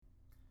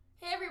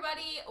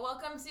everybody.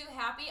 Welcome to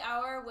Happy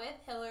Hour with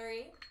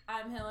Hillary.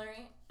 I'm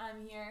Hillary.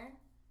 I'm here.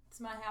 It's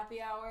my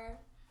happy hour.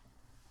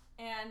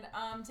 And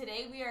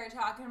today we are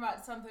talking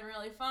about something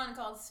really fun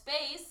called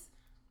space.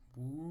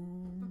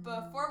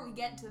 But before we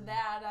get to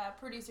that,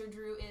 producer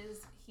Drew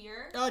is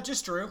here.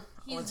 Just Drew.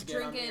 He's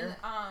drinking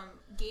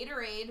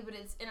Gatorade, but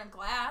it's in a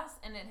glass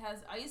and it has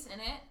ice in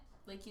it.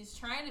 Like he's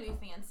trying to be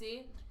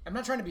fancy. I'm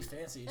not trying to be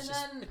fancy. It's And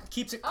just then- it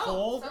keeps it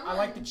cold. someone- I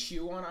like to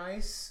chew on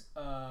ice.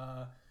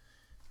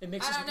 It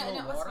mixes with a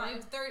little It's water.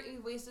 fine.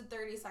 You wasted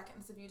 30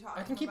 seconds of you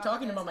talking. I can keep about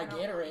talking this. about my I don't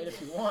Gatorade want if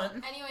to. you want.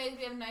 Anyways,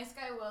 we have nice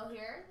guy Will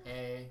here.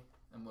 Hey,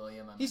 I'm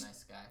William. I'm He's- a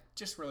nice guy.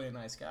 Just really a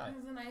nice guy.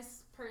 He's a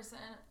nice person.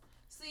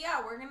 So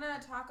yeah, we're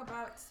gonna talk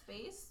about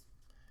space.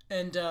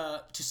 And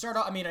to start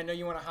off, I mean, I know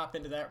you want to hop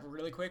into that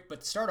really quick, but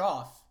to start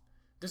off,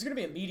 there's going to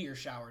be a meteor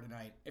shower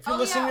tonight. If you're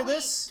listening to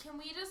this... Can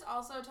we just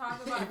also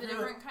talk about the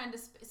different kind of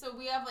space? So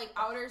we have like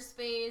outer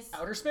space.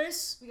 Outer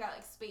space? We got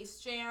like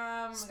Space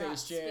Jam. Space we got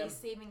Jam.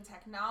 space-saving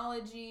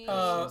technology.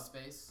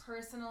 Space.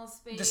 Personal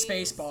space. The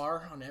space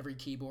bar on every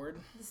keyboard.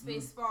 The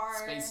space bar.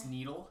 Space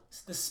needle.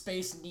 The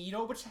space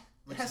needle, which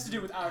has to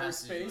do with outer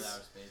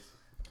space.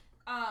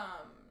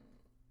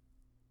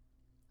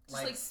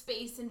 Just like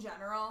space in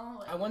general.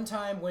 Like, I one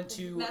time went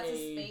to that's a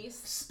a space.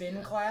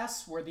 spin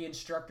class where the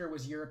instructor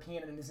was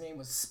European and his name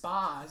was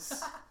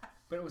Spaz,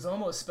 but it was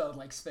almost spelled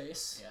like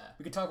space. Yeah.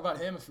 We could talk about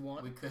him if you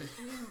want. We could.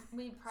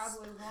 We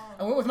probably won't.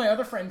 I went with my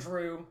other friend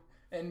Drew,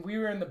 and we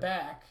were in the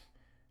back,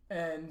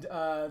 and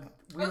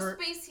we were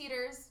space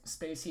heaters.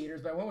 space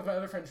heaters. But I went with my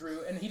other friend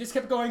Drew, and he just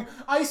kept going,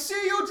 "I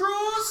see you,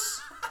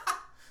 Drews!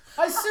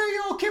 I see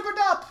you! Keep it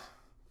up!"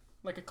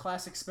 Like a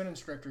classic spin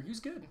instructor. He was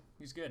good.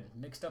 He was good.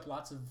 Mixed up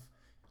lots of.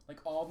 Like,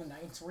 All the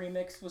Nights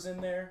remix was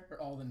in there. Or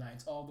All the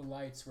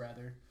Lights,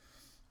 rather.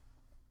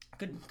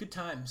 Good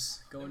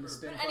times going to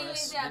spin But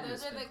anyways, class. yeah, Maybe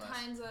those a are the spin class.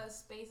 kinds of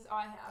spaces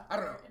I have. I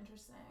don't know. They're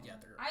interesting. Yeah,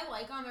 I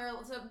like them. They're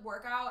to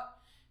work out.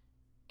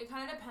 It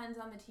kind of depends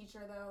on the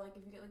teacher, though. Like,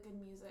 if you get, like, good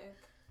music.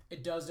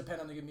 It does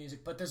depend on the good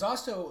music. But there's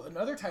also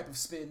another type of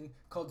spin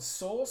called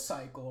Soul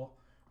Cycle,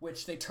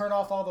 which they turn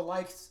off all the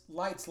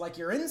lights like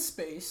you're in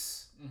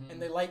space,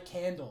 and they light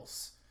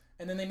candles.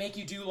 And then they make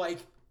you do, like,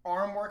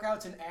 arm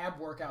workouts and ab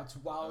workouts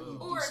while you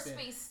Or do a spin.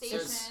 space So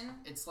station.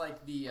 it's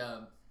like the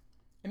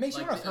It makes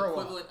you like want to the throw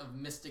up. equivalent of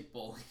Mystic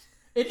Bowling.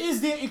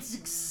 It's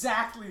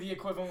exactly the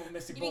equivalent of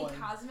Mystic You mean Bowling.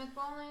 cosmic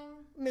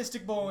bowling?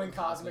 Mystic Bowling,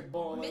 Cosmic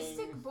Bowling.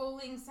 Mystic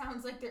bowling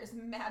sounds like there's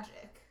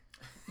magic.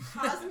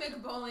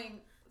 Cosmic bowling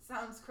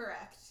sounds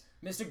correct.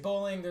 Mystic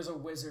Bowling, there's a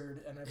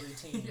wizard in every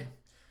team. Yeah.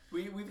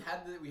 We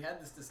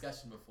had this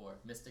discussion before.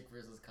 Mystic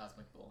versus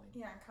Cosmic Bowling.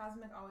 Yeah,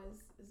 cosmic always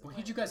is. When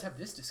did you guys have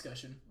this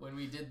discussion? When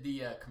we did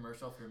the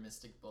commercial for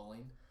Mystic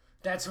Bowling.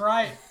 That's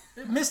right.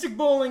 Mystic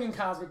Bowling and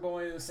Cosmic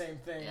Bowling are the same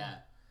thing. Yeah.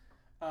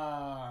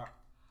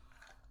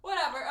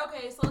 Whatever.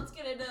 Okay, so let's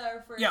get into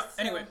our first. Yeah,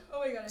 anyway. Oh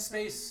my god.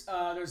 Space,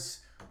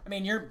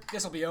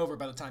 this will be over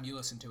by the time you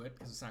listen to it,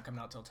 because it's not coming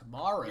out till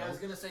tomorrow. Yeah, I was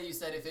gonna say, you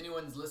said if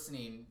anyone's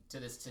listening to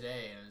this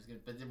today,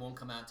 but it won't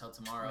come out till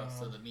tomorrow,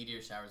 so the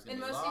meteor shower is gonna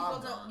And be most long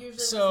people don't gone.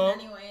 usually So-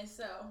 listen anyway,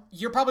 so.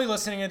 You're probably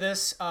listening to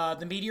this.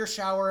 The meteor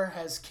shower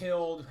has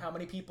killed how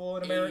many people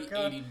in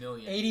America? 80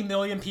 million. 80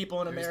 million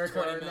people in There's America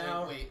 20 right million.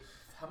 now. Wait,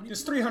 how many?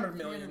 There's people? 300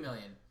 million. 300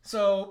 million.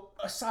 So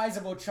a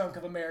sizable chunk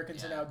of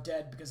Americans are Yeah. now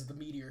dead because of the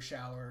meteor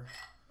shower.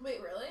 Wait,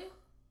 really?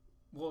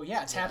 Well,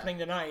 yeah, it's happening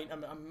tonight.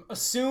 I'm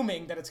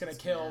assuming that it's going to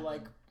kill,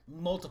 like,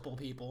 multiple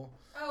people.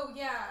 Oh,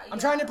 yeah. I'm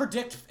trying to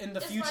predict in the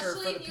future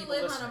Especially for the if you people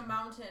live listening. on a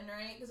mountain,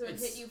 right? Because it would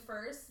It's- hit you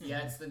first. Yeah,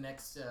 it's the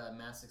next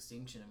mass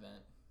extinction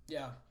event.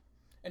 Yeah.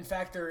 In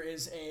fact, there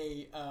is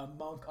a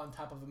monk on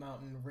top of a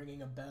mountain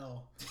ringing a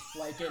bell,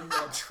 like in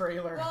the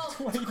trailer Well,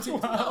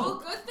 2012. Well,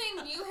 good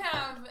thing you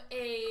have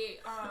a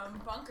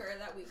bunker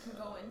that we can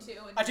go into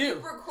and I do.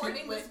 keep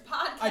recording this Wait,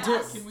 podcast. I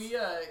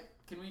do.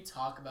 Can we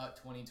talk about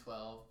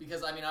 2012?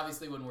 Because I mean,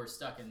 obviously, when we're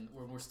stuck in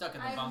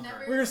the I've bunker.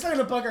 never- We're stuck in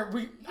a bunker.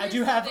 I Here's do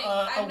the have thing, a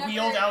I've never-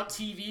 wheeled out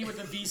TV with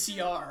a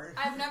VCR.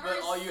 I've never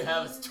But all you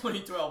have is seen-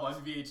 2012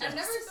 on VHS. I've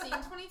never seen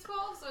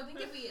 2012, so I think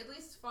it'd be at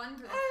least fun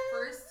for the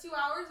first 2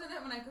 hours in it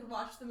when I could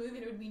watch the movie.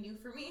 It would be new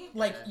for me.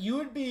 Like, it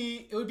would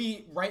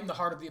be right in the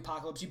heart of the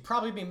apocalypse. You'd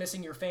probably be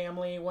missing your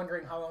family,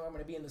 wondering how long I'm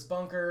going to be in this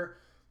bunker.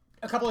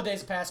 A couple of days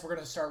have passed, we're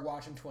going to start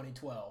watching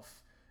 2012.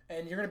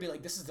 And you're going to be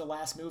like, this is the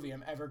last movie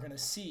I'm ever going to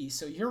see.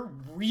 So you're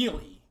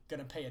really going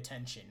to pay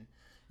attention.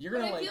 You're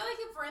going But to, I like... feel like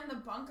if we're in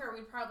the bunker,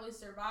 we'd probably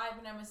survive,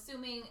 and I'm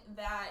assuming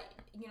that,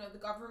 the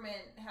government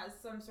has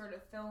some sort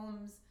of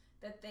films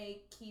that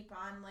they keep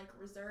on, like,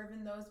 reserve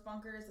in those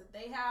bunkers that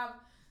they have.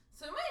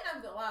 So it might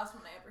not be the last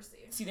one I ever see.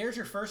 See, there's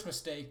your first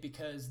mistake,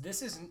 because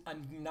this is a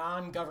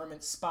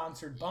non-government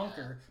sponsored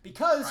bunker.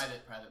 Because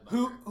private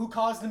bunker. who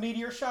caused the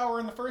meteor shower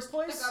in the first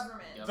place? The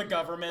government. Yep. The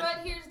government.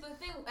 But here's the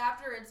thing,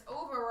 after it's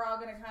over, we're all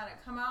going to kind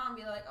of come out and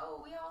be like, oh,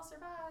 we all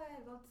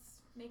survived. Let's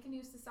make a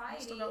new I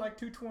society. still got like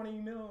 220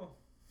 mil.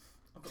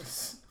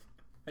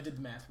 I did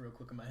the math real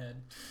quick in my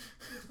head.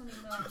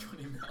 220 mil.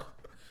 20 mil.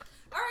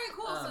 All right,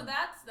 cool. So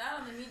that's that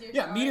on the meteor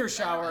shower. Yeah, meteor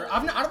shower.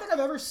 I don't think I've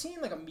ever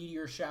seen like a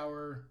meteor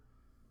shower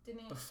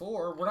Didn't he?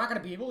 before. We're not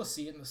going to be able to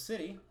see it in the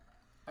city,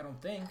 I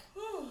don't think.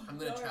 I'm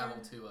gonna travel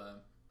to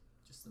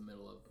just the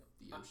middle of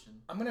the ocean.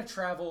 I'm going to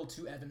travel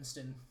to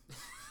Evanston.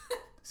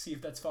 See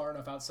if that's far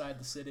enough outside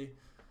the city.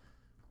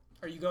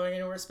 Are you going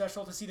anywhere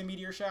special to see the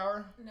meteor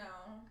shower? No.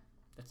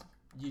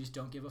 You just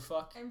don't give a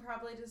fuck? I'm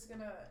probably just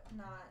gonna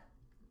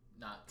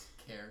Not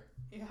care.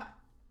 Yeah.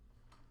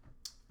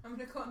 I'm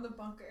gonna go in the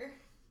bunker.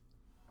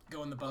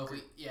 Go in the bunker.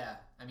 Yeah.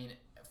 I mean,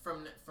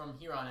 from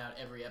here on out,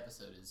 every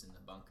episode is in the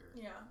bunker.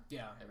 Yeah.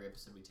 Yeah. Every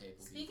episode we tape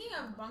will be. Speaking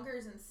of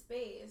bunkers in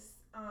space,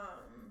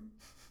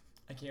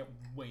 I can't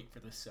wait for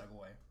this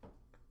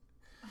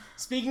segue.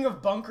 Speaking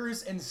of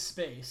bunkers in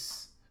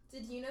space.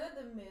 did you know that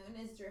the moon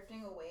is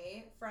drifting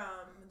away from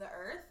the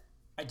Earth?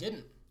 I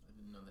didn't. I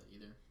didn't know that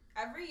either.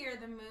 Every year,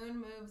 the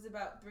moon moves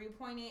about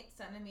 3.8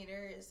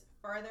 centimeters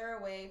farther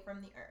away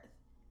from the Earth.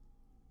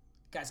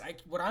 Guys,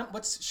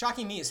 what's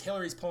shocking me is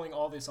Hillary's pulling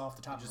all this off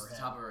the top of her Just head.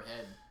 the top of her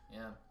head. Yeah.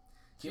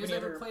 Do You you guys have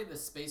any ever other- played the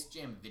Space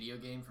Jam video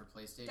game for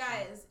PlayStation?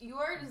 Guys, you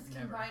are just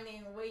Never.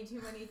 combining way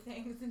too many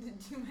things into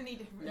too many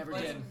different Never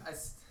things.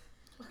 did.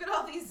 Look at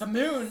all these The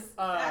moon,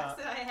 facts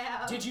that I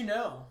have. Did you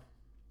know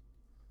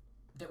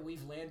that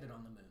we've landed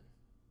on the moon?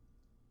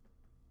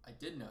 I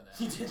did know that.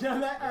 You did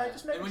know that? Yeah. Alright,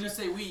 just And when you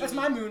say we, that's you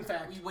my mean- moon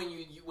fact. when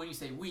you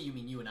say we, you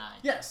mean you and I.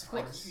 Yes, of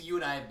Like course. you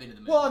and I have been to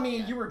the moon. Well, I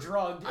mean, Yeah. you were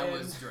drugged. I and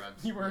was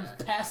drugged. You were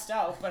yeah. passed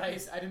out, but I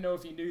didn't know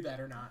if you knew that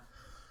or not.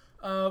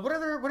 What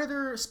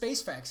other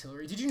space facts,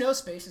 Hillary? Did you know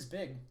space is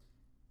big?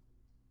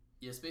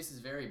 Yeah, space is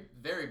very,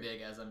 very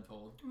big, as I'm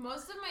told.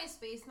 Most of my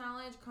space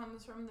knowledge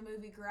comes from the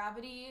movie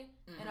Gravity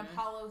and Mhm.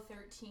 Apollo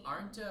 13.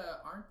 Aren't the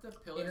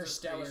pillars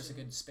Interstellar of is a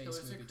creation, good space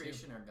pillars movie, of too.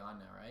 creation are gone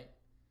now, right?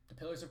 The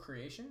Pillars of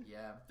Creation?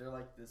 Yeah, they're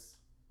like this.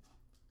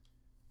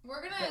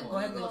 We're gonna Yeah, go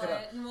ahead and Google look it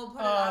up. it and we'll put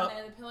it on Uh,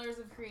 there. The Pillars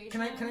of Creation.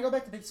 Can I go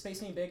back to big space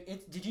being big?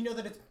 Did you know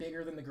that it's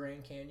bigger than the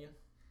Grand Canyon?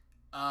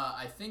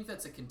 I think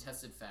that's a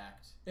contested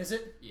fact. Is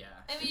it? Yeah.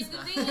 I mean, It's the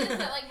not- thing is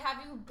that, like,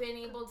 have you been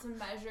able to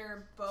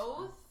measure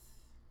both?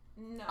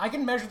 No. I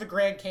can measure the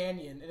Grand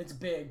Canyon, and it's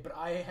big, but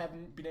I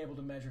haven't been able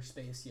to measure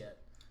space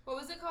yet. What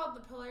was it called?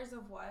 The Pillars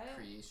of what?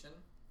 creation.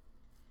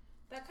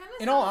 That kind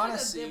of In all sounds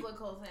honesty- like a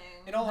biblical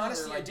thing. In all No, they're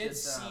honesty, I like did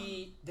this,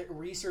 see that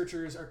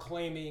researchers are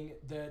claiming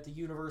that the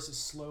universe is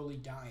slowly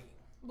dying.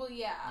 Well,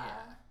 yeah.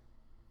 Yeah.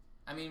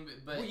 I mean,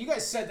 but Well, you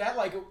guys said that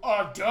like,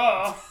 oh,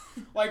 duh.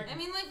 Like, I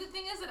mean, like, the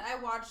thing is that I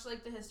watch,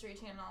 like, the History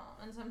Channel,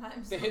 and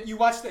sometimes... you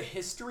watch the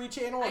History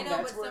Channel, I and know,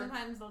 that's but where...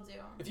 sometimes they'll do.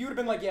 If you would have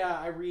been like, yeah,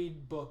 I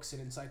read books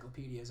and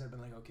encyclopedias, I'd have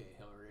been like, okay,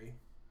 Hillary.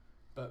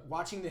 But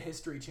watching the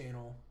History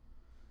Channel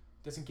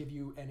doesn't give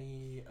you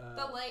any...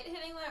 The light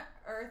hitting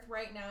the Earth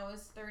right now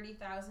is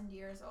 30,000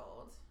 years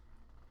old.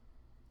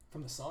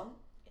 From the sun?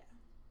 Yeah.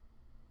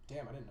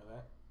 Damn, I didn't know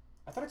that.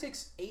 I thought it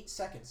takes 8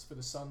 seconds for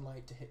the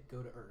sunlight to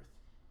go to Earth.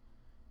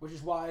 Which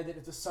is why that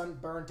if the sun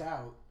burnt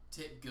out,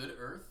 to good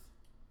Earth.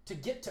 to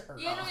get to Earth.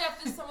 Yeah, no, you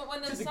have to...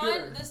 When the To the sun...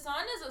 good. The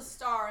sun is a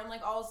star, and,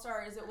 like, all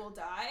stars, it will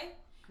die.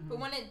 But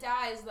when it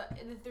dies, that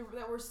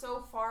we're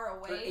so far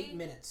For away 8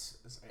 minutes.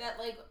 that,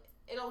 like,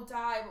 it'll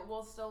die, but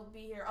we'll still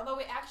be here. Although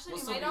we actually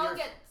We'll we still might be all here-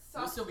 get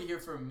We'll sucked. still be here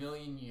for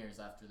 1,000,000 years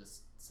after the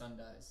sun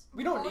dies.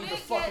 We don't Won't need the it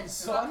fucking get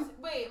sun. sucked-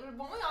 Wait, but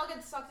won't we all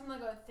get sucked in,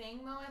 like, a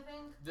thing, though, I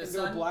think? The Into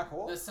a sun, black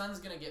hole? The sun's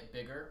gonna get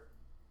bigger,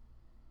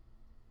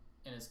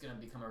 and it's gonna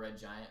become a red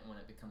giant. And when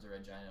it becomes a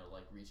red giant, it'll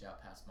like reach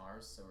out past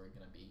Mars. So we're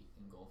gonna be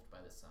engulfed by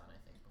the sun, I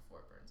think, before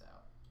it burns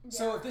out.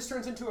 So if this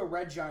turns into a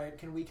red giant,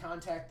 can we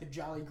contact the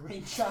Jolly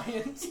Green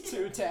Giant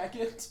to attack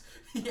it?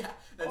 Yeah,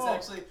 that's Oh.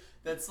 actually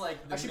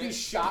like the I should be myth-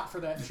 shot for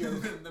that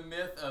joke. the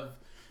myth of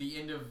the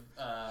end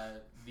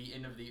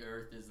of the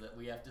Earth is that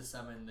we have to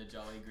summon the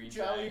Jolly Green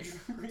Jolly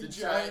Giant Green to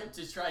try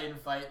Giant. and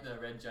fight the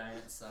red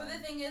giant sun. But the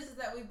thing is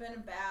that we've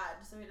been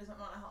bad, so he doesn't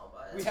want to help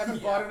us. We haven't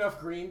Yeah. bought enough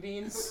green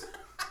beans.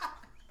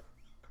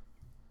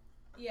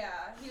 Yeah,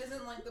 he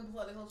doesn't like the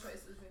political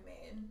choices we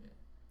made.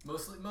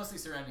 Mostly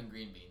surrounding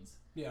green beans.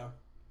 Yeah.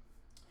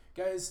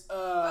 Guys,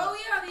 Oh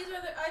yeah, these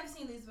are I've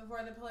seen these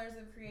before. The Pillars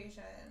of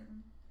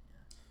Creation.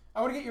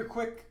 I want to get your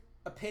quick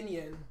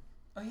opinion.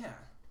 Oh, yeah.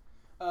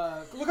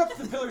 Look up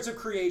the Pillars of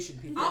Creation,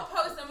 people. I'll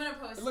post. I'm gonna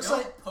post. It looks it.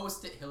 Don't like-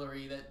 post it,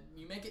 Hillary. That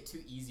you make it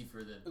too easy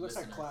for the. It looks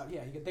like listener. cloud.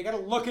 Yeah, they got to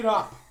look it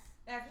up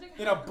Actually,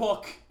 in a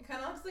book. It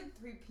kind of looks like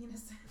 3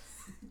 penises.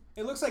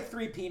 It looks like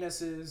 3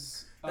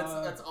 penises.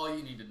 That's all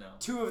you need to know.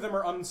 2 of them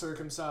are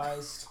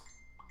uncircumcised.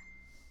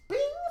 Bing,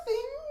 bing.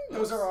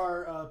 Those are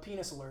our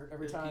penis alert.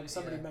 Every The time penis,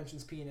 somebody yeah.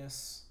 mentions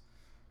penis,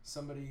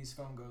 somebody's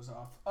phone goes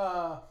off.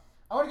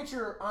 I want to get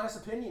your honest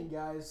opinion,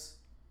 guys.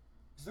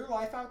 Is there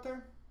life out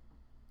there?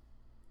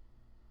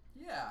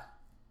 Yeah.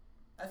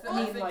 I I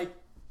mean, think, like,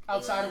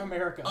 outside of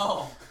America.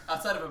 Oh,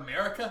 outside of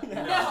America?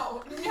 Yeah.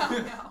 No,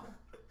 no.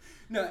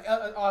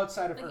 No,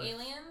 outside of Like Earth.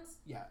 aliens?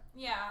 Yeah.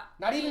 Yeah.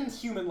 Not I mean- even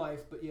human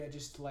life, but yeah,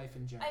 just life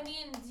in general. I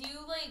mean, do you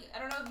like? I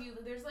don't know if you.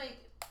 There's like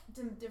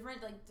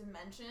different like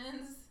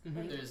dimensions. Mhm.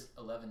 Like, There's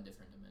 11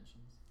 different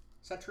dimensions.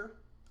 Is that true?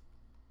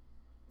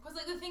 cause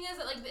like the thing is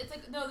that like it's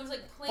like no, there's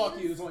like planes. Fuck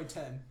you, there's only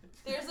 10.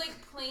 There's like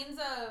planes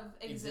of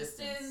existence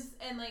Existence.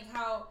 and like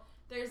how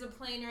there's a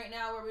plane right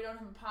now where we don't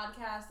have a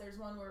podcast. There's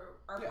one where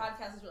our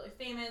podcast is really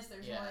famous.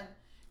 There's one.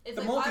 It's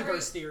the like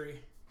multiverse theory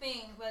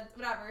thing, but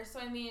whatever. So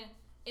I mean,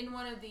 in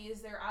one of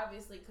these, there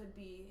obviously could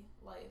be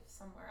life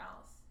somewhere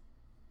else.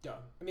 Yeah,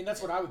 I mean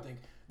that's what I would think.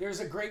 There's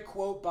a great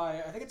quote by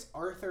I think it's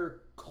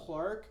Arthur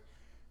Clarke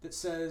that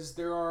says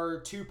there are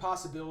two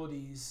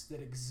possibilities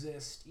that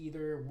exist.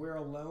 Either we're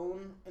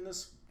alone in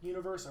this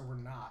universe or we're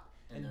not,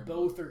 and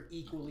both are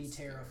equally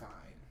terrifying.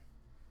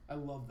 I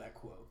love that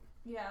quote.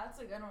 Yeah, that's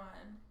a good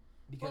one.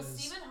 Because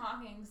Stephen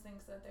Hawking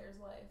thinks that there's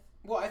life.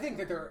 Well, I think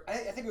that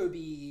I think it would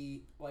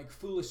be like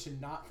foolish to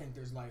not think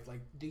there's life.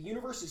 Like the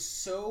universe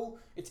is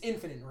it's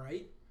infinite,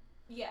 right?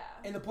 Yeah.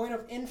 And the point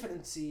of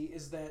infinity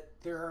is that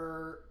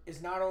there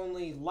is not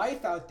only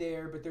life out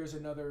there, but there's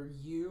another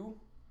you,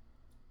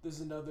 there's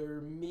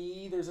another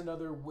me, there's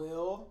another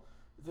Will.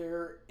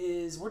 We're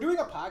doing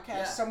a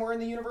podcast somewhere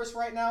in the universe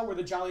right now where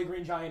the Jolly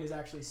Green Giant is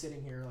actually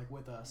sitting here like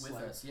with us.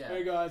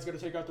 Hey guys, gotta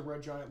take out the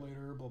Red Giant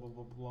later, blah, blah,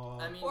 blah, blah.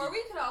 I mean, or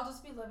we could all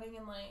just be living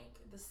in like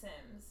The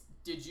Sims.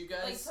 Did you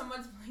guys... Like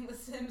someone's playing The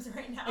Sims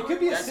right now. It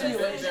could be a simulation.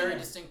 simulation. That's a very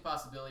distinct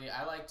possibility.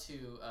 I like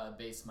to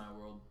base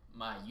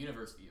my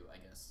universe view, I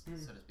guess,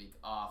 so to speak,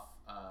 off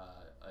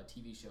a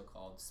TV show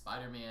called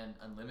Spider-Man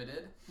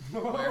Unlimited,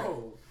 where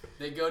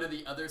they go to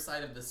the other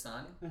side of the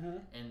sun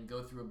and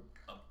go through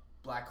a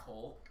black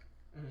hole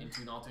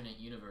into an alternate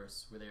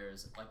universe where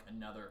there's like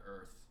another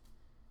Earth,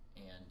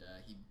 and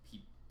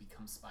he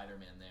becomes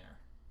Spider-Man there.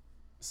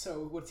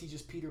 So what's he,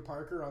 just Peter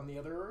Parker on the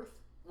other Earth?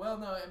 Well,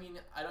 no, I mean,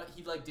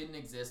 he like didn't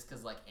exist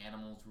because like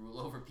animals rule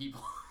over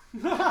people.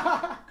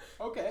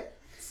 Okay.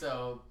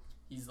 So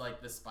he's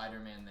like the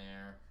Spider-Man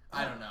there.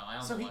 I don't know.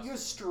 So he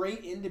goes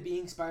straight into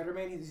being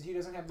Spider-Man. He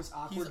doesn't have this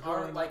awkward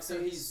growing up so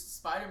phase? he's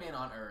Spider-Man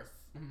on Earth,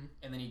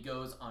 and then he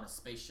goes on a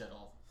space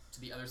shuttle to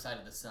the other side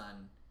of the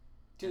sun.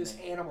 To this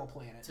animal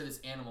planet. To this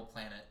animal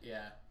planet,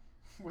 yeah.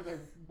 Where they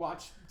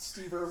watch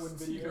Steve Irwin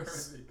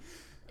videos.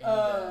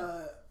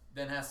 And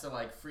then has to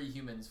like free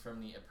humans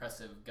from the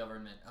oppressive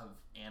government of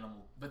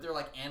animal, but they're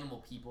like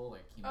animal people,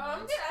 like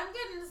humans. I'm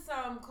getting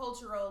some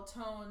cultural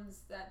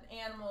tones that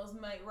animals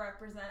might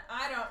represent.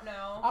 I don't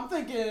know. I'm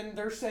thinking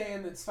they're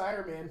saying that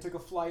Spider-Man took a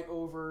flight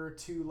over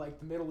to like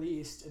the Middle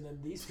East, and then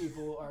these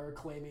people are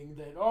claiming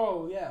that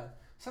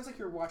sounds like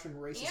you're watching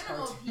racist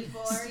animal cartoons.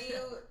 People, are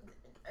you?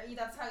 Is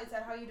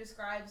that how you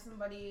describe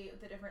somebody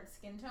with a different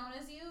skin tone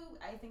as you?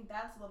 I think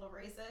that's a little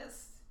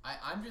racist.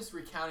 I'm just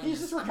recounting. He's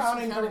just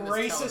recounting the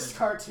racist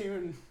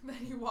cartoon that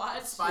he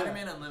watched.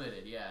 Spider-Man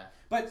Unlimited, yeah.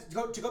 But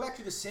to go back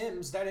to The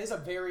Sims, that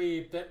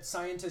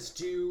scientists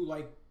do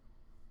like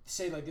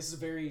say like this is a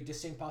very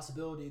distinct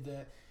possibility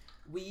that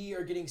we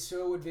are getting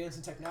so advanced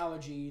in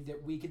technology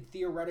that we could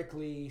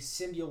theoretically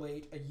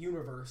simulate a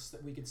universe,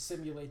 that we could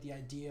simulate the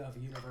idea of a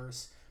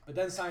universe. But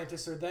then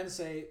scientists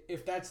say,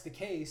 if that's the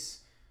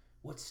case,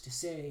 what's to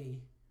say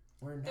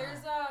we're not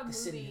there's a movie.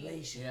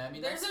 Simulation? Yeah, I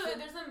mean there's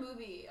a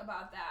movie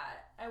about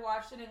that. I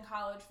watched it in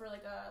college for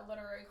like a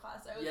literary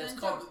class.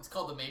 It's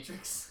called The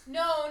Matrix.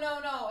 No,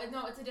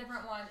 it's a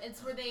different one.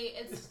 It's where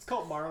it's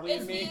called Marley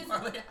and Me.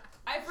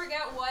 I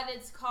forget what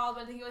it's called,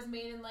 but I think it was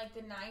made in like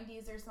the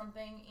 90s or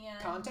something. And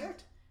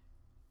Contact?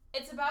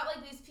 It's about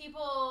like these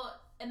people,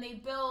 and they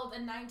build a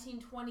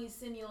 1920s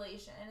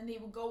simulation, and they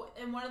will go,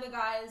 and one of the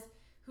guys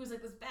who's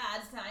like this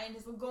bad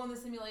scientist will go in the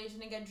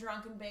simulation and get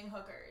drunk and bang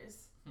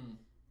hookers.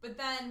 But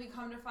then we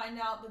come to find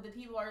out that the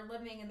people are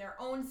living in their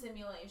own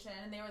simulation,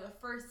 and they were the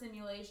first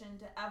simulation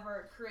to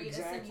ever create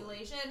a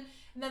simulation.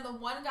 And then the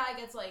one guy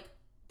gets like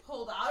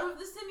pulled out of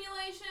the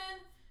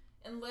simulation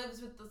and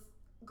lives with this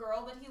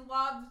girl that he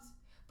loved.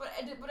 But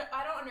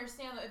I don't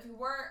understand that if you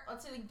weren't,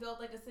 let's say they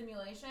built like a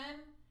simulation,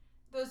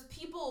 those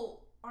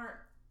people aren't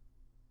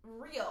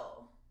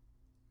real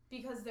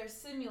because they're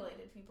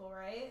simulated people,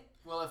 right?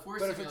 Well, if we're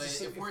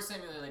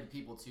simulated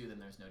people too, then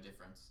there's no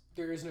difference.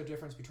 There is no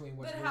difference between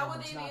what's real and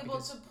what's not. But how would they be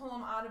able to pull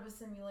them out of a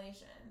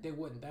simulation? They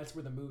wouldn't. That's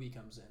where the movie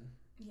comes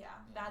in. Yeah.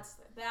 That's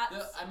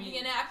the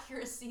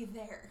inaccuracy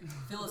there.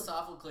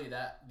 Philosophically,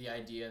 the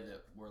idea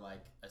that we're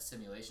like a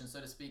simulation, so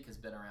to speak, has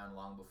been around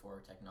long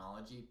before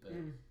technology, but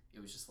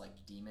it was just like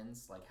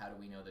demons. Like, how do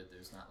we know that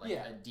there's not like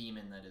a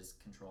demon that is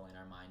controlling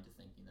our mind to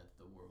thinking that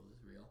the world is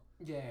real?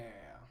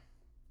 Yeah,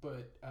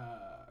 but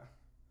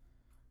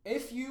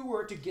if you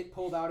were to get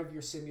pulled out of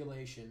your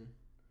simulation,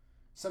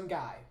 some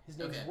guy, his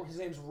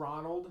name's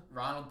Ronald.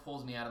 Ronald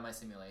pulls me out of my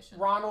simulation.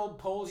 Ronald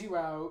pulls you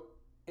out,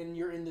 and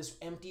you're in this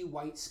empty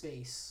white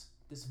space,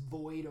 this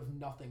void of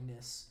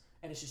nothingness,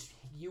 and it's just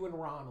you and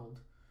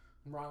Ronald.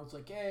 And Ronald's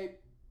like, "Hey,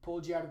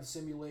 pulled you out of the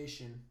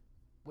simulation.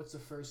 What's the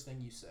first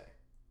thing you say?"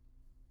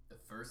 The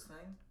first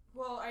thing?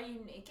 Well, are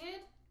you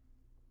naked?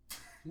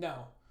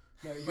 No.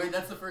 Wait,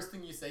 that's the first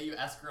thing you say? You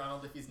ask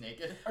Ronald if he's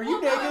naked? Are you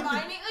naked? Am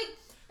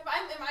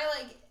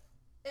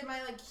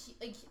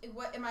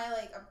I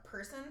like a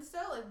person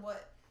still? Like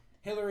what?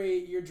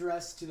 Hillary, you're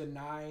dressed to the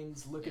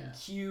nines, looking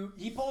cute.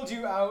 He pulled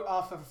you out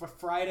off of a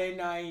Friday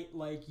night,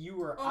 like you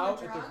were out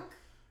drunk?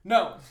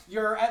 No,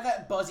 you're at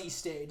that buzzy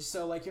stage.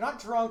 So like you're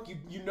not drunk.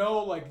 You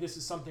know like this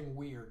is something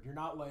weird. You're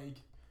not like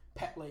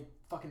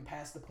fucking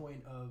past the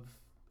point of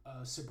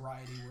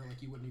sobriety where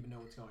like you wouldn't even know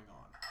what's going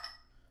on.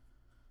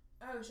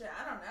 Oh shit,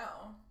 I don't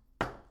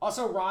know.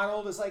 Also,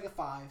 Ronald is like a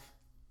 5.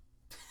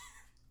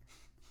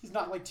 He's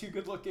not like too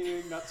good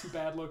looking, not too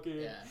bad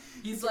looking. Yeah,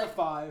 he's like like a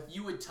 5.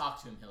 You would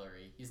talk to him,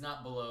 Hillary. He's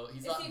not below.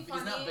 He's Is not. he He's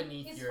funny? not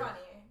beneath He's your. funny.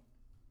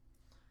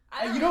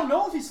 You don't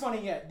know if he's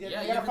funny yet. Yeah, you you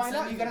gotta haven't find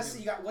said out. You gotta anything.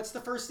 see. You got. What's the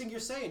first thing you're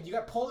saying? You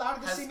got pulled out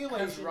of the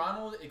simulation. Has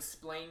Ronald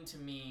explained to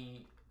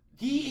me?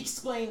 He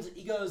explains.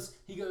 He goes.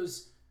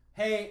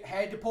 Hey,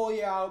 had to pull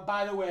you out.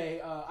 By the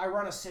way, I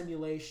run a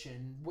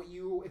simulation. What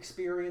you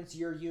experience,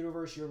 your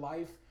universe, your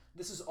life.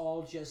 This is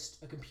all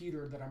just a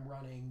computer that I'm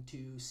running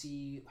to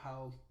see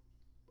how,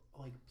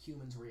 like,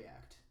 humans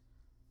react.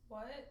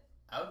 What?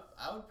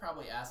 I would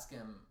probably ask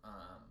him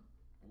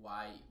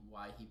why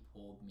he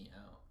pulled me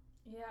out.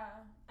 Yeah,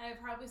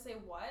 I'd probably say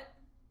what?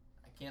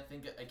 I can't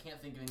think of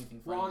anything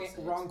funny.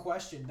 Wrong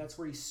question. That's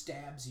where he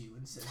stabs you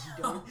and says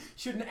you don't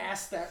shouldn't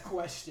ask that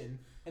question,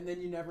 and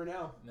then you never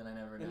know. And then I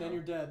never know. And then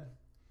you're dead.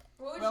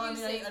 What would Well, you I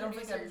mean, say, I don't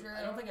think producer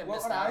I Drew? missed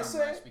What would out I on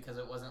say? much because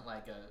it wasn't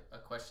like a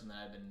question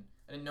that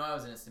I didn't know I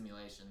was in a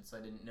simulation, so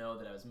I didn't know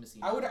that I was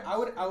missing. I would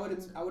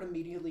out.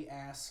 immediately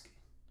ask,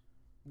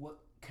 what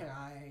can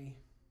I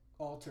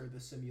alter the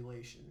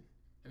simulation?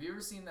 Have you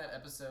ever seen that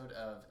episode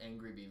of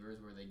Angry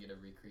Beavers where they get to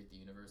recreate the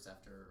universe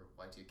after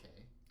Y2K?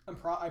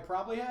 I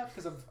probably have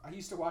because I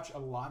used to watch a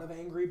lot of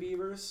Angry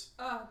Beavers.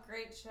 Oh,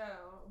 great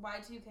show.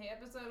 Y2K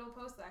episode, we'll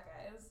post that,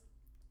 guys.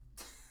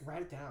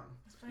 Write it down.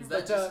 Is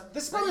But, that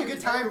this is probably a good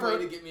time for for.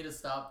 way to get me to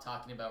stop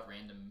talking about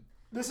random.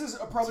 This is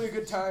probably a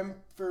good time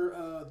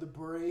for the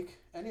break.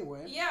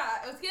 Anyway. Yeah,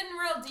 it's getting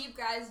real deep,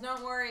 guys.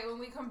 Don't worry. When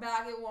we come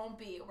back, it won't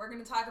be. We're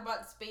going to talk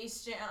about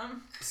Space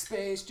Jam.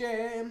 Space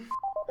Jam.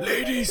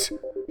 Ladies,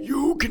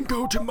 you can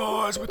go to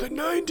Mars with a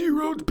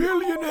 90-year-old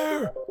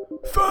billionaire.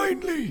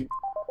 Finally.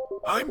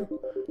 I'm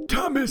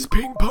Thomas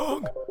Ping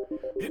Pong,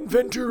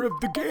 inventor of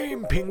the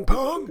game Ping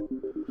Pong.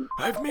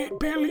 I've made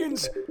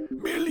billions,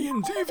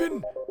 millions,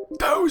 even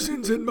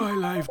thousands in my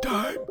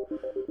lifetime.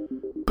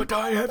 But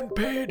I haven't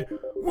paid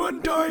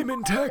one dime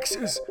in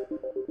taxes,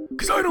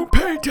 'cause I don't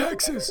pay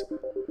taxes.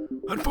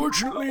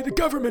 Unfortunately, the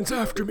government's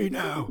after me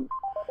now,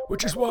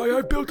 which is why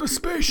I've built a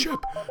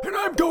spaceship and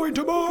I'm going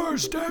to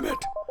Mars, damn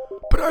it.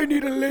 But I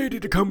need a lady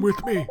to come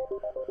with me.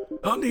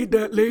 I'll need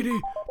that lady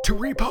to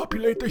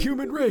repopulate the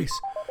human race,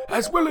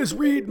 as well as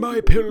read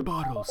my pill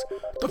bottles.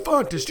 The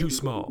font is too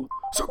small,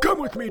 so come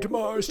with me to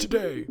Mars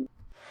today.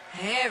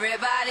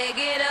 Everybody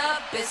get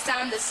up, it's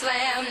time to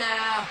slam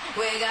now.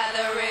 We got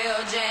the real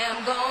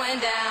jam going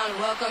down.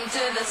 Welcome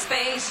to the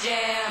Space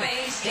Jam.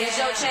 Here's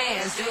your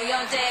chance, do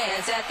your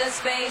dance at the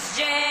Space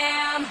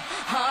Jam.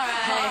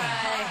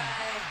 Alright.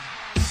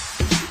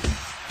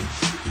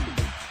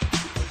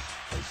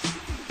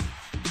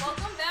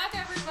 Welcome back,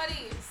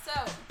 everybody. So,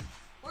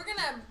 we're going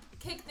to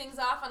kick things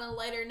off on a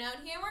lighter note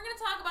here. We're going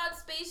to talk about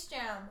Space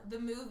Jam, the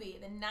movie,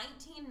 the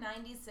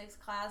 1996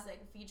 classic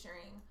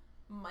featuring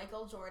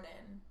Michael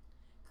Jordan.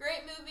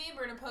 Great movie.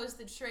 We're going to post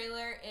the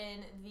trailer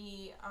in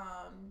the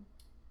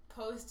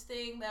post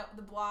thing,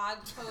 the blog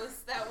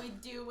post that we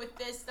do with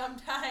this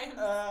sometimes.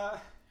 I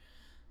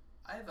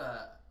have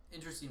a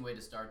interesting way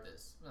to start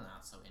this. Well,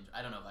 not so interesting.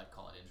 I don't know if I'd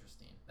call it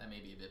interesting. That may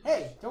be a bit much.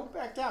 Hey, don't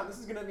back down. This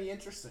is gonna be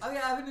interesting. Oh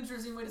yeah, I have an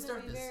interesting way to It's start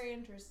going to be this. very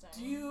interesting.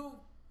 Do you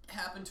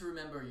happen to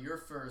remember your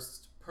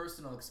first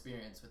personal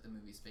experience with the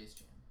movie Space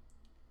Jam?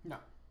 No.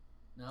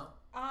 No?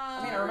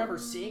 I mean, I remember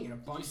seeing it a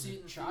Did bunch you see it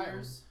in of child.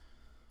 theaters?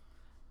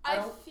 I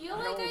don't feel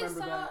like I remember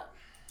saw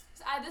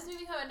that. this movie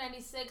came out in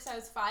 96. I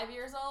was 5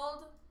 years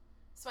old,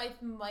 so I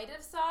might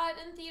have saw it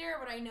in theater,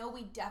 but I know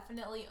we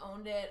definitely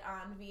owned it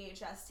on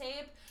VHS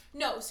tape.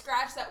 No,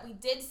 scratch that. We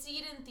did see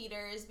it in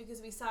theaters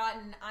because we saw it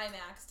in an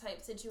IMAX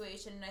type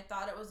situation, and I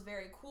thought it was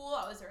very cool.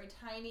 I was very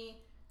tiny.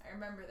 I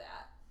remember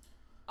that.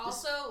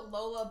 Also,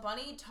 Lola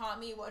Bunny taught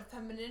me what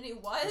femininity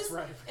was That's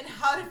right. and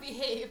how to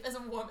behave as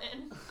a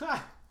woman.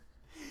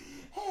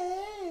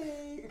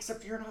 Hey,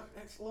 except you're not.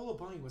 Lola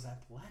Bunny was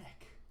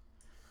athletic.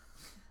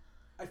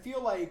 I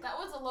feel like That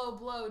was a low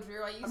blow,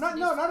 Drew. I used I'm to not. do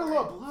No, not a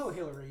low sports. blow,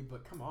 Hillary.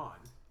 But come on.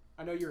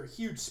 I know you're a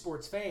huge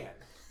sports fan.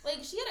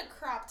 Like, she had a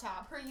crop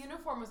top. Her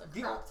uniform was a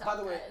crop top, By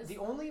the way, guys. the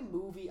only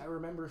movie I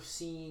remember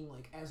seeing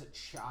like as a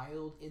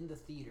child in the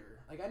theater,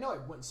 like I know I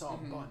went and saw a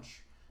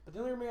bunch, but the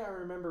only movie I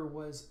remember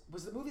was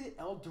the movie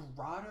El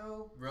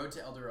Dorado. Road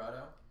to El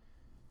Dorado?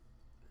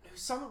 It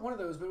was one of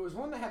those, but it was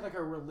one that had like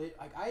a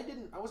like I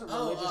wasn't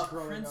religious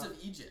growing Prince up. of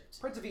Egypt.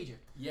 Prince of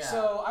Egypt. Yeah.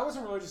 So I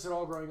wasn't religious at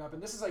all growing up,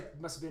 and this is like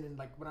must have been in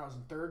like when I was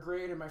in 3rd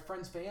grade, and my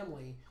friend's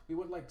family we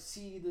would like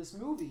see this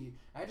movie.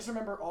 I just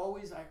remember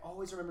I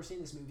always remember seeing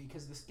this movie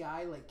because this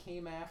guy like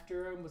came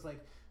after him, was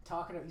like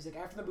talking. He's like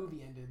after the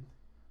movie ended,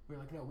 we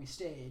were like no, we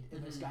stayed,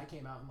 and this guy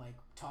came out and like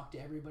talked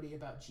to everybody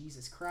about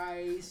Jesus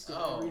Christ and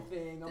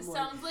everything. This I'm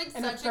sounds like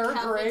in the such a 3rd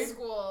Catholic grade?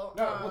 school.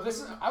 No, well, this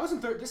is I was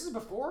in 3rd. This is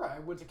before I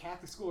went to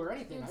Catholic school or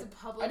anything. You went to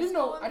public I didn't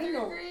school know. in I didn't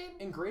 3rd know. grade?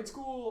 In grade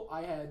school,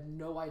 I had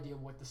no idea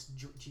what this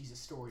Jesus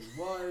story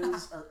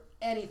was or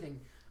anything.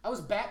 I was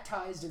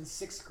baptized in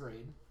 6th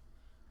grade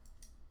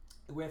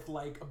with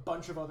like a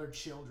bunch of other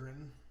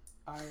children,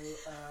 Did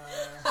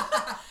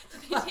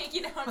they take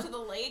you down to the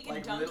lake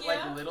and dunk you?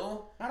 Like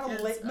little? Not a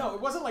kids? lake. No,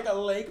 it wasn't like a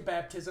lake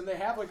baptism. They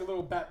have like a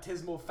little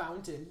baptismal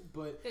fountain,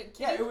 but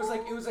yeah, it was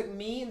like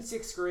me in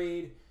 6th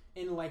grade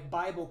in like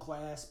Bible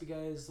class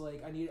because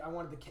like I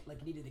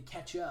needed to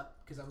catch up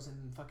because I was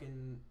in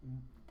fucking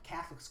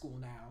Catholic school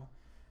now,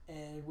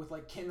 and with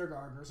like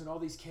kindergartners, and all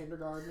these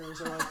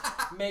kindergartners are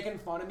like making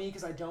fun of me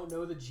because I don't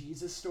know the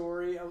Jesus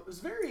story. It was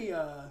very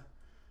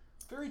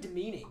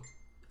demeaning.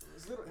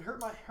 It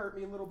hurt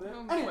me a little bit.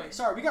 Oh, anyway,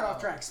 sorry, we got off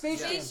track.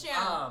 Space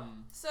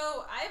Jam.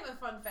 So I have a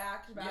fun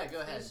fact about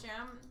go Space ahead.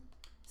 Jam.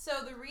 So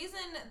the reason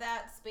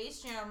that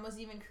Space Jam was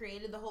even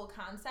created, the whole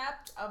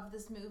concept of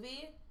this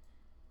movie,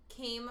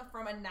 came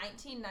from a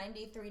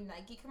 1993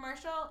 Nike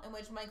commercial in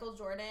which Michael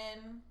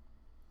Jordan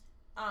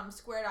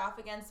squared off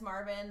against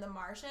Marvin the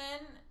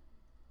Martian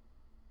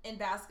in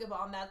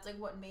basketball, and that's like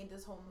what made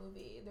this whole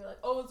movie. They're like,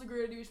 oh, it's a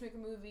great idea, we should make a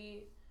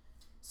movie.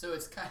 So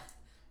it's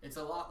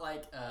a lot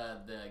like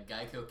the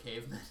Geico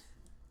Cavemen.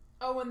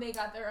 Oh, when they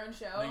got their own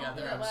show? They got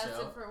their own lasted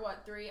show. for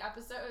what, 3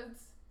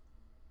 episodes?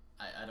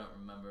 I don't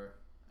remember.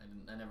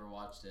 I never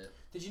watched it.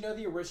 Did you know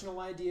the original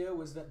idea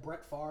was that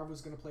Brett Favre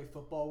was going to play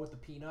football with the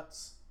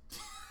Peanuts?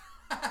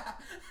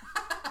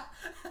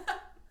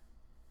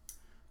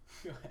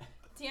 Go ahead.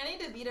 Danny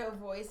DeVito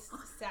voiced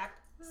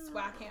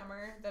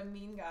Swackhammer, the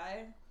mean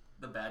guy.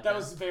 The bad That guy.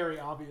 was very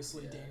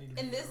obviously Danny DeVito.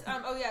 In this,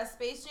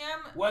 Space Jam.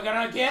 We're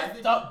gonna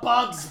get the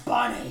Bugs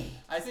Bunny.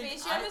 I think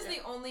Space Jam is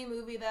the only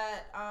movie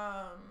that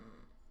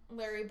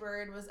Larry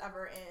Bird was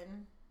ever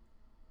in.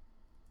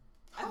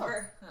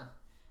 Ever. Huh.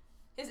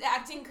 His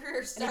acting career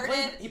And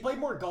started. he played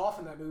more golf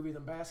in that movie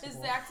than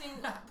basketball. His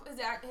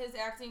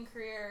acting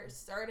career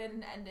started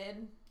and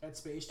ended. At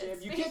Space Jam.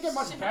 At You Space can't get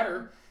much Jam.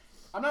 better.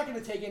 I'm not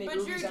gonna take any But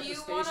movies Drew, after do you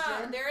Space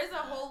Jam. There is a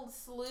whole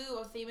slew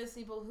of famous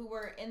people who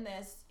were in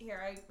this. Here,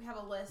 I have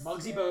a list.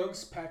 Muggsy here.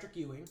 Bogues, Patrick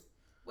Ewing.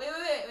 Wait.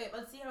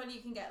 Let's see how many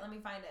you can get. Let me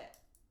find it.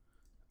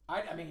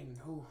 I mean,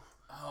 ooh.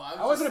 Oh,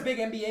 I wasn't a big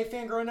NBA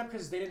fan growing up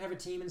because they didn't have a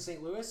team in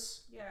St.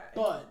 Louis. Yeah.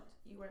 But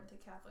you went to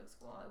Catholic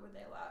school. Were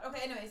they allowed?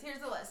 Okay. Anyways, here's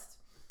the list.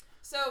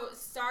 So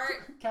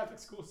start Catholic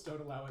schools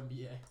don't allow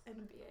NBA.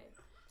 NBA.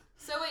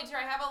 So wait, Drew,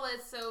 I have a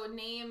list. So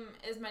name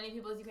as many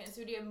people as you can.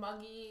 So do you have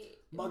Muggsy?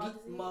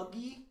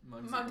 Muggsy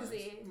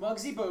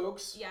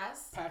Bogues.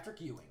 Yes.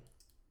 Patrick Ewing.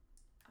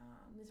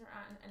 These are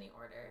not in any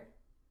order.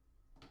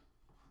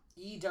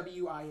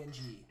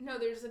 Ewing. No,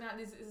 there's not.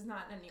 This is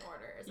not in any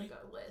order. It's like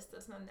a list.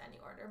 That's not in any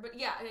order. But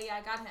yeah,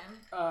 I got him.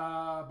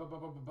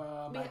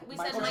 We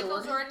said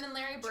Michael Jordan and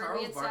Larry Bird.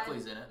 Charles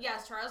Barkley's in it.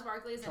 Yes, Charles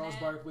Barkley's in it. Charles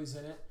Barkley's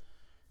in it.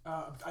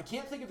 I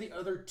can't think of the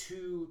other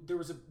two.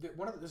 There's a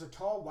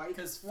tall white.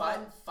 Because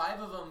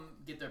five of them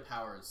get their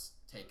powers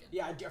taken.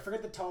 Yeah, I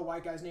forget the tall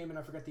white guy's name, and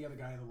I forget the other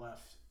guy on the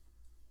left.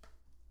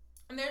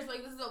 And there's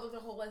like this is the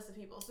whole list of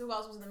people. So who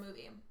else was in the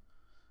movie?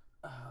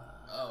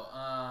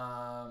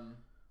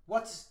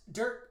 What's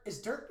Dirk? Is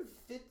Dirk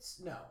Fitz?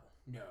 No.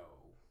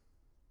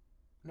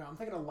 I'm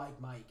thinking of Like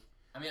Mike.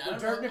 I mean, Well, I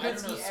Dirk don't know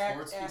Nowitzki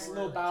sports asked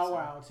people Lil really, Bow so-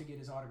 Wow to get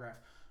his autograph.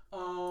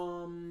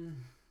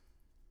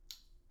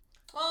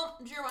 Well,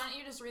 Drew, why don't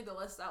you just read the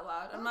list out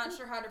loud? I'm not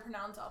sure how to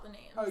pronounce all the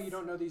names. Oh, you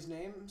don't know these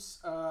names?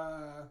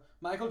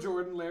 Michael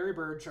Jordan, Larry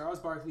Bird, Charles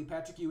Barkley,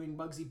 Patrick Ewing,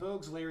 Muggsy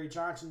Bogues, Larry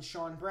Johnson,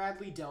 Sean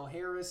Bradley, Del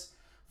Harris,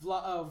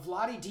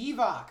 Vlade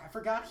Divac. I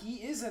forgot he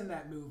is in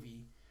that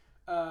movie.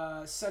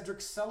 Cedric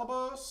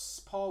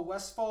Celebos, Paul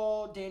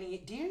Westphal, Danny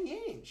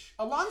Ainge,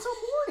 Alonzo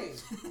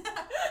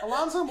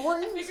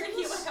Mourning. I figured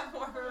he would have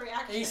more of a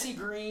reaction. AC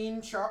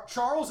Green,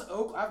 Charles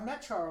Oakley. I've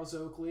met Charles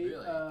Oakley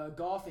Really?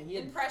 golfing. He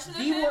had Impression of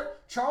him?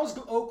 Charles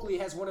Oakley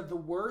has one of the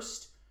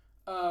worst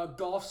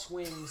golf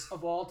swings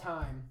of all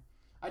time.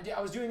 I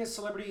was doing I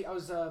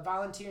was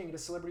volunteering at a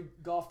celebrity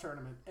golf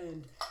tournament,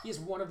 and he is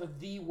one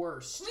of the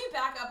worst. Can we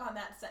back up on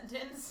that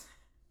sentence?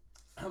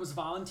 I was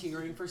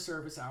volunteering for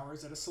service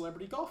hours at a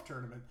celebrity golf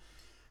tournament,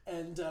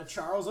 and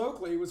Charles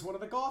Oakley was one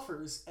of the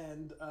golfers,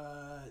 and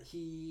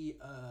he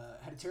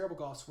had a terrible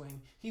golf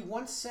swing. He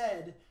once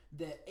said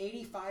that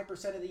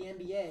 85% of the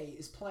NBA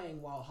is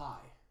playing while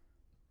high.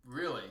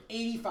 Really?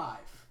 85.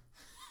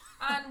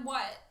 On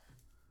what?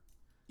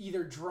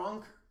 Either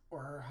drunk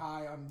or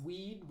high on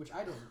weed, which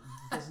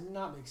does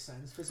not make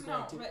sense. Physical No,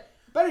 activity. but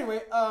But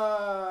anyway,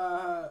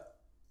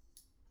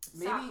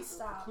 maybe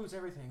Stop. includes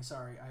everything.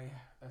 Sorry,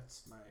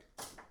 that's my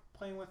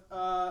playing with.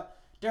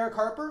 Derek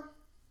Harper,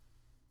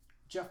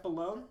 Jeff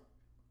Malone,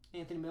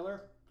 Anthony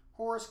Miller,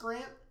 Horace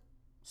Grant,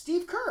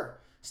 Steve Kerr.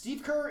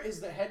 Steve Kerr is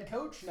the head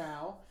coach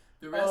now.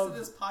 The rest of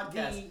this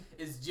podcast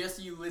is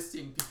just you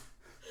listing people.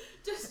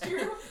 just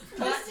Drew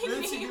Listing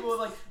listing people with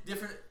like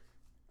different.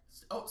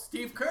 Oh,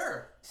 Steve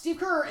Kerr. Steve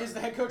Kerr is the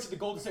head coach of the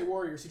Golden State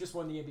Warriors, who just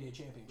won the NBA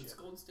championship. What's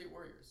Golden State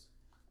Warriors?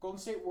 Golden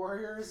State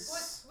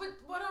Warriors.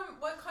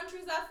 What country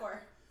is that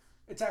for?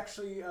 It's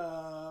actually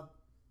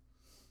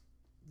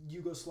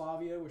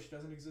Yugoslavia, which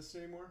doesn't exist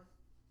anymore.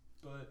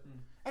 But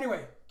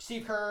anyway,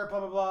 Steve Kerr, blah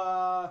blah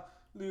blah.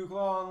 Luke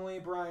Longley,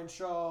 Brian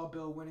Shaw,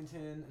 Bill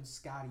Winnington, and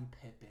Scottie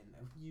Pippen.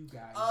 You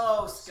guys.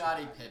 Oh,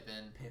 Scottie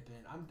Pippen.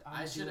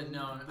 I should have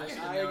known.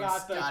 I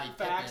got the Scottie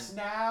facts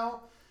Pippen.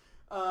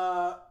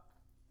 now.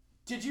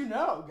 Did you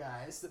know,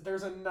 guys, that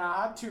there's a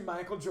nod to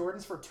Michael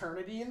Jordan's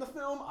fraternity in the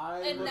film?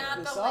 And looked not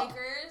this the up.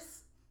 Lakers.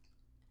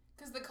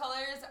 Because the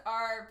colors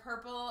are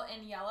purple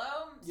and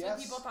yellow. So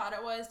Yes. people thought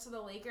it was to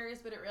the Lakers,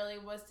 but it really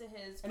was to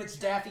his And it's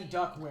fraternity. Daffy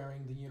Duck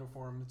wearing the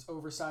uniform. It's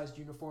oversized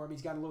uniform.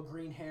 He's got a little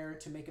green hair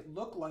to make it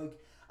look like...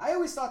 I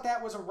always thought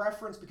that was a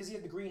reference, because he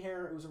had the green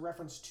hair, it was a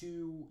reference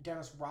to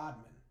Dennis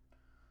Rodman.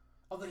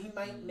 Although he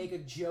might make a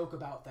joke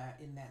about that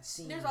in that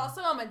scene. There's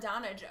also a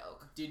Madonna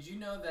joke. Did you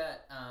know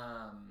that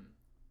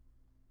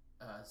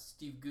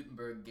Steve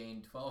Guttenberg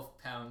gained 12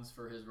 pounds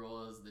for his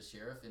role as the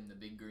sheriff in The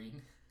Big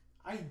Green?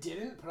 I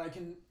didn't, but I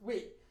can...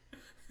 Wait.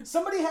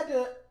 Somebody had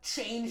to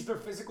change their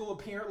physical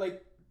appearance.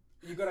 Like,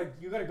 you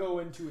gotta go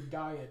into a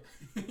diet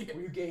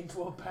where you gain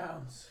 12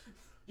 pounds.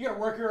 You gotta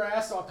work your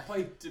ass off to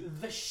play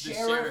the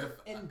sheriff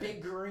in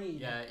Big Green.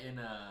 Yeah, in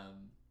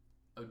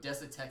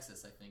Odessa,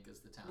 Texas, I think is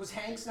the town. Was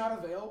Hanks not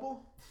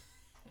available?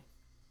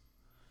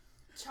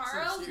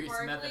 Charles serious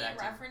Barkley method acting.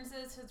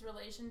 references his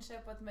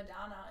relationship with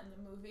Madonna in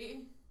the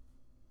movie.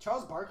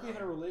 Charles Barkley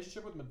had a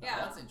relationship with Madonna? Yeah,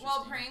 that's interesting.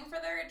 while praying for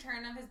the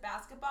return of his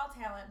basketball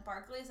talent,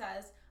 Barkley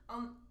says,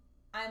 I'm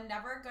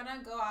never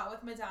gonna go out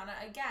with Madonna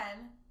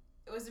again.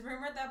 It was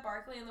rumored that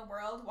Barkley and the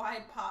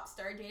worldwide pop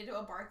star dated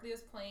while Barkley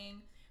was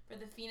playing for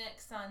the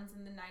Phoenix Suns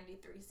in the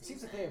 93 season. It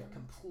seems like they have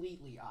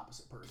completely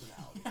opposite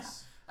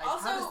personalities. Like,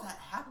 Also, how does that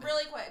happen?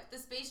 Really quick, the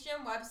Space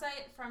Jam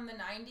website from the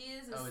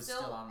 90s is it's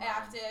still online.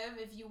 active.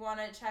 If you want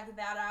to check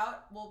that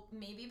out, we'll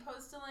maybe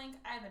post a link.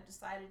 I haven't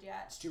decided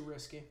yet. It's too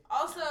risky.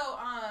 Also,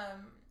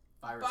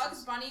 Viruses.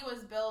 Bugs Bunny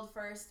was billed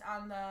first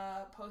on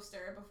the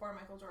poster before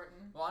Michael Jordan.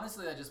 Well,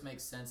 honestly, that just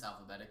makes sense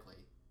alphabetically.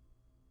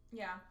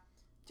 Yeah.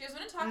 Do you guys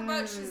want to talk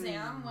about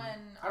Shazam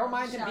when I don't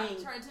mind him Shaq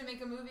being- tried to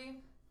make a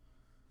movie?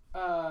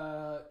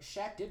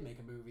 Shaq did make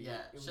a movie. Yeah,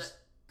 It was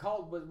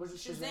called... Was it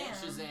Shazam?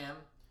 Shazam. Shazam.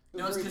 It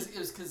No, was it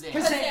was Kazam.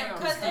 Kazam.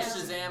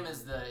 Shazam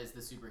is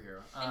the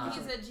superhero. And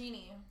he's a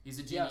genie. He's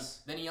a genie.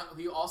 Yes. Then he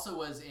also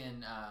was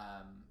in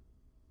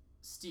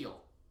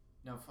Steel.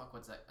 No, fuck,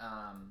 what's that?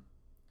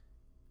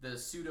 The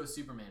pseudo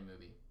Superman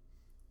movie.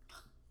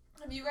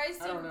 Have you guys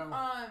seen? I don't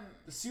know.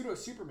 The pseudo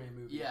Superman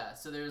movie. Yeah.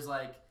 So there's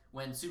like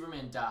when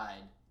Superman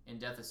died in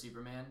Death of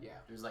Superman. Yeah.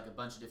 There's like a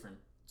bunch of different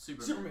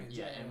Supermans. Supermans,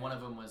 Yeah, yeah, and yeah. one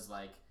of them was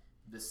like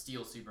the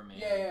Steel Superman.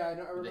 Yeah, I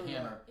know. I With remember the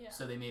hammer. Yeah.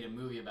 So they made a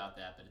movie about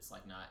that, but it's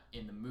like not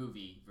in the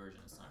movie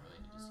version. It's not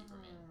related to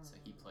Superman. So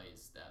he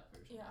plays that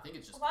version. Yeah. I think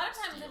it's just a lot of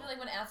called times I Steel. feel like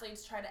when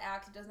athletes try to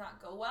act, it does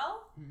not go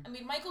well. I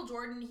mean, Michael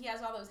Jordan, he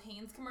has all those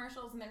Hanes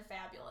commercials, and they're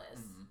fabulous.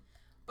 Mhm.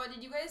 But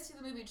did you guys see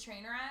the movie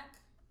Trainwreck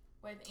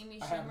with Amy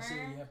Schumer? I haven't seen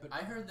it yet, but I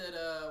heard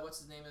that what's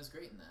his name is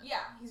great in that.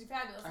 Yeah, he's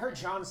fabulous. I heard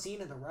John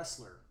Cena, the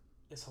wrestler,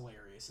 is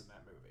hilarious in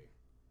that movie.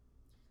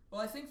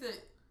 Well, I think that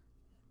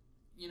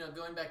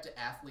going back to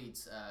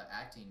athletes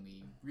acting,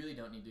 we really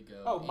don't need to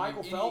go. Oh,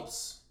 Michael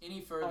Phelps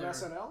any further on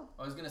SNL?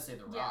 I was gonna say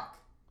The Yeah. Rock.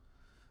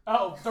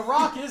 Oh, The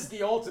Rock is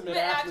the ultimate But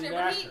athlete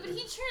actor. but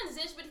he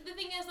transitioned. But the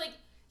thing is, like,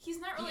 he's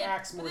not He really.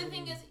 acts but more the than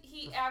thing he- is,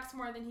 he acts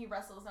more than he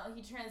wrestles now.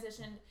 He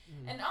transitioned.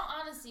 Mm-hmm. And in all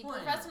honesty, Well,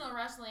 professional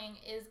wrestling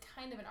is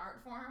kind of an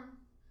art form.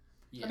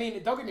 Yeah. I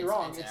mean, don't get me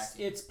wrong, it's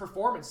acting.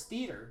 performance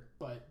theater,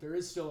 but there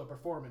is still a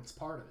performance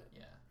part of it.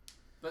 Yeah,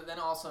 but then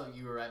also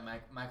you were right.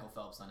 Michael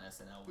Phelps on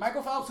SNL. Was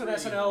Michael Phelps on really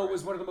SNL good.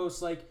 was one of the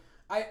most, like,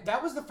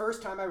 that was the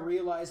first time I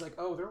realized, like,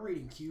 oh, they're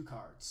reading cue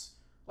cards.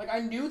 Like, I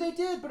knew they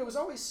did, but it was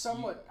always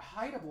somewhat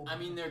hideable. I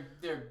mean,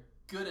 they're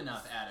good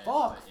enough at it.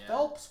 Fuck, but yeah.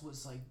 Phelps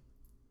was like,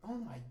 oh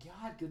my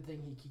god, good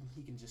thing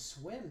he can just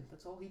swim.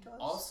 That's all he does.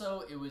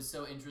 Also, it was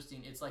so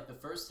interesting. It's like the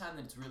first time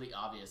that it's really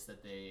obvious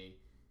that they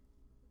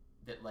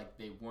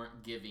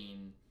weren't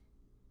giving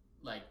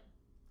like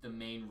the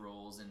main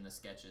roles in the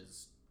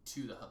sketches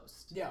to the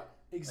host. Yeah,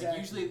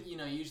 exactly.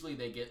 Like usually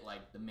they get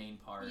like the main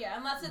part. Yeah,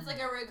 unless it's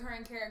like a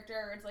recurring character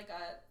or it's like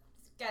a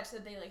sketch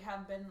that they like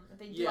have been that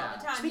they do all Yeah.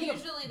 the time. Speaking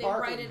Usually of they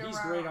Barkley, write it he's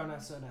around. great on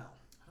SNL.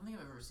 I don't think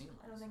I've ever seen one.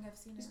 I don't think I've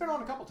seen He's it. been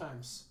on a couple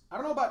times. I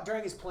don't know about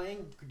during his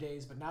playing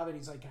days, but now that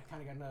he's like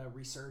kind of gotten a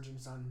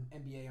resurgence on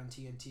NBA on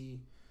TNT,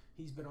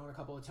 he's been on a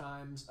couple of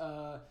times.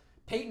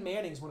 Peyton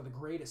Manning's one of the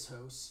greatest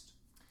hosts.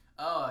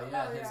 Oh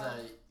yeah, Oh, his yeah.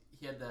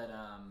 he had that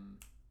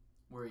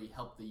where he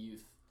helped the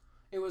youth.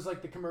 It was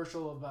like the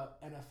commercial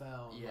about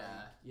NFL.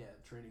 Yeah.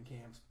 Training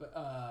camps. But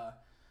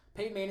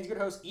Peyton Manning's a good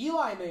host.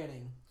 Eli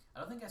Manning, I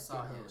don't think I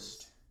saw good his.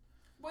 host.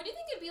 What do you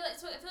think it'd be like?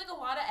 So I feel like a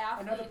lot of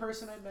athletes. Another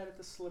person I met at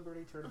the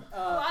celebrity tournament. A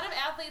lot of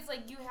athletes,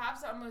 like, you have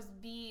to almost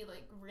be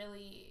like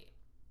really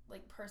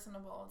like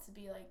personable to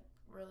be like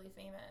really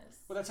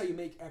famous. Well, that's how you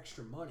make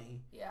extra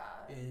money. Yeah.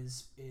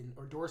 Is in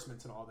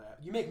endorsements and all that.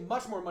 You make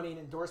much more money in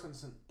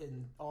endorsements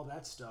and all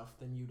that stuff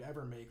than you'd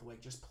ever make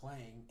like just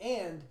playing.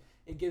 And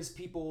it gives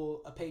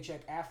people a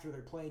paycheck after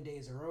their playing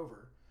days are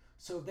over.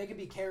 So if they could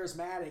be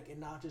charismatic and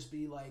not just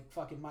be like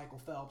fucking Michael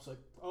Phelps, like,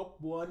 oh,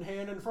 one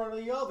hand in front of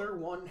the other,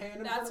 one hand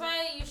in front That's of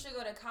why you should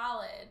go to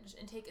college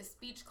and take a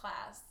speech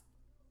class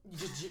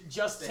You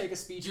just take a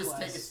speech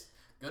class.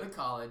 Go to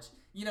college.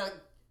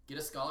 Get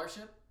a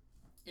scholarship.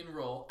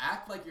 Enroll.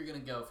 Act like you're gonna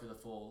go for the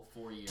full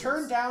 4 years.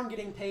 Turn down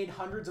getting paid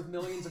hundreds of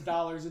millions of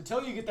dollars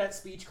until you get that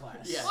speech class.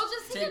 Yeah. Well,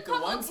 just take a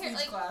couple one speech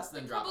class,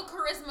 then drop a couple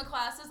charisma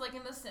classes, like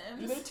in The Sims.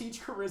 Do they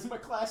teach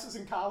charisma classes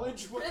in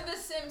college? In The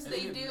Sims,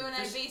 they do, and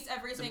I base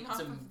everything off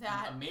of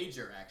that. A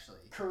major, actually.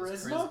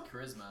 Charisma?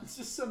 Charisma. It's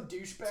just some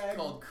douchebag. It's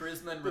called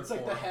charisma and It's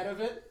like the head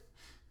of it.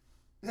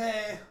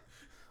 Hey,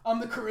 I'm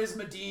the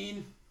charisma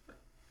dean.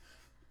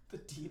 The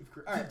dean of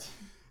charisma. All right.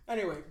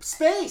 Anyway,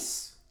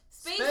 space.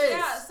 Space,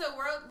 yeah. So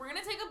we're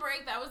gonna take a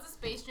break. That was the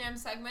Space Jam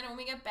segment. And when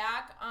we get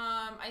back,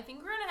 I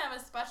think we're gonna have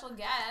a special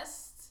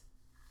guest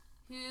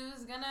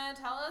who's gonna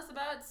tell us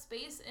about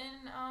space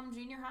in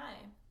junior high.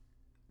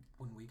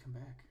 When we come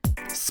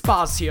back.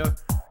 Spaz here.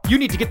 You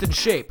need to get in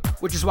shape,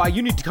 which is why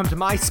you need to come to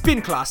my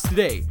spin class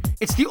today.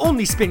 It's the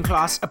only spin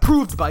class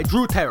approved by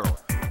Drew Terrell.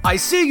 I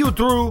see you,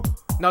 Drew.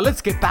 Now let's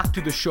get back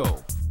to the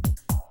show.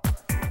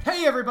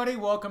 Hey everybody,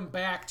 welcome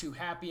back to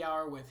Happy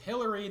Hour with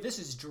Hillary. This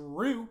is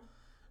Drew.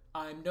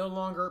 I'm no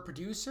longer a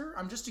producer.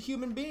 I'm just a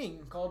human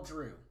being called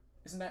Drew.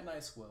 Isn't that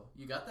nice, Will?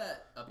 You got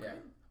that upgrade? Yeah.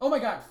 Oh my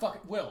god, fuck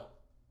it. Will.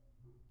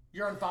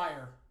 You're on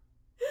fire.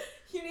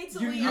 You need to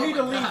You leave. need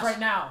to leave right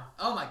now.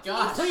 Oh my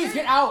gosh. Please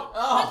get out.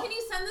 Can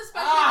you send the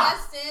special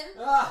guest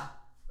in?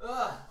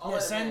 I'll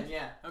let send? him in,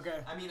 yeah. Okay.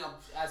 I mean,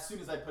 as soon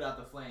as I put out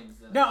the flames.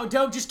 No,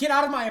 don't. Just get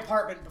out of my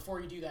apartment before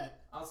you do that.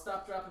 I'll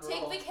stop, drop, and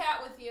Take roll. the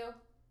cat with you.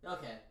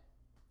 Okay.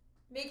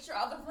 Make sure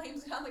all the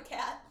flames get on the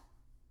cat.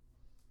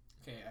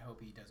 Okay, I hope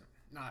he doesn't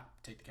not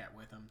take the cat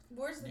with him.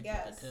 Where's the Make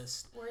people guest?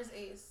 pissed. Where's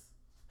Ace?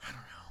 I don't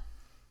know.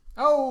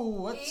 Oh,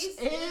 what's Ace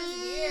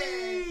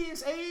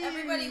is Ace?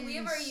 Everybody, we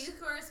have our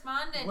youth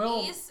correspondent,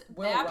 Will Ace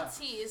left.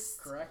 Baptiste,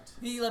 Correct.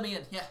 He let me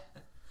in, yeah.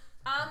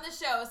 on the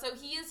show. So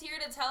he is here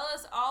to tell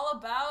us all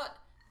about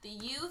the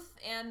youth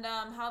and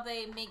how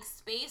they make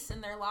space in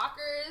their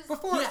lockers.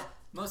 Before, Yeah.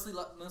 Mostly,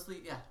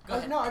 yeah. Go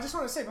ahead. no, I just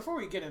want to say before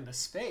we get into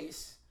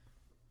space,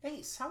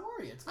 Ace, how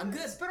are you? I'm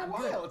good. It's been a I'm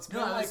while. good. It's been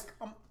No, I like was-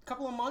 a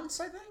couple of months,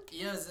 I think.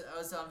 Yeah, I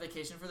was on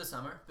vacation for the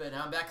summer, but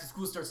now I'm back.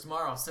 School starts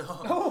tomorrow, so.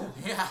 Oh.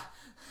 Yeah.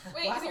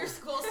 Wait, Wow. your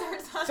school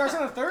starts on Starts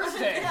on a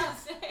Thursday.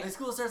 My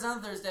school starts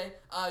on Thursday.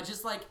 It's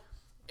just like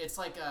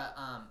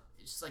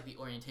the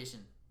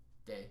orientation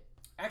day.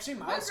 Actually,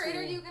 my What school.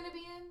 grade are you gonna be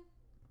in?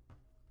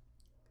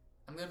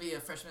 I'm gonna be a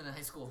freshman in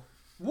high school.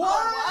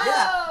 What?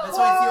 Yeah, that's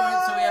why it's the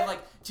orient. So we have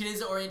like 2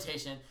 days of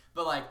orientation,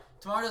 but like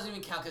tomorrow doesn't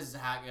even count because it's a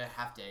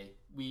half day.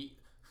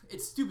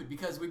 It's stupid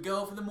because we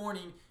go for the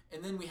morning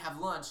and then we have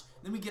lunch,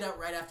 and then we get out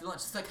right after lunch.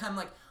 It's like I'm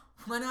like,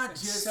 why not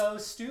It's just so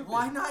stupid.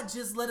 Why not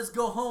just let us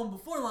go home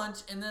before lunch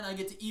and then I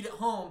get to eat at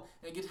home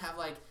and I get to have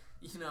like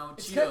Cheetos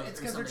It's or because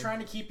they're something. trying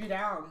to keep you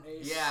down,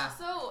 Ace. Yeah.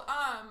 So,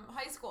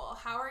 high school,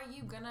 how are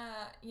you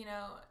gonna, you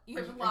have a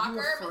Are you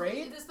locker?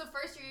 afraid? This is the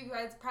first year you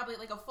guys probably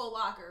like a full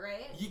locker,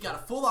 right? You got a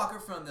full locker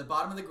from the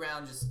bottom of the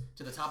ground just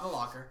to the top of the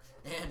locker,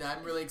 and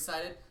I'm really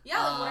excited.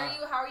 Yeah, like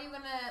how are you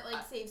gonna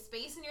like save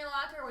space in your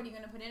locker? What are you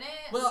gonna put in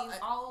it? Well, we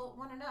all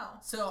want to know.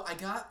 So I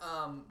got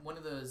one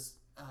of those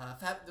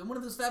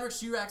fabric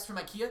shoe racks from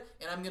IKEA,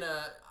 and I'm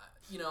gonna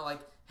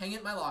hang it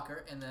in my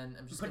locker, and then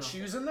I'm just Put gonna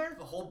shoes in there?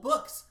 The whole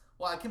books.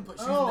 Well, I can put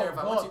shoes Oh, in there if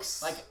I want books.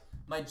 to. Like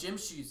my gym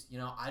shoes,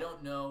 I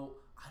don't know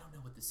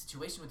what the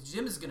situation with the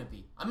gym is gonna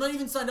be. I'm not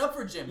even signed up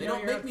for a gym. They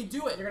don't make me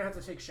do it. You're gonna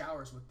have to take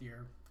showers with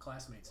your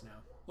classmates now.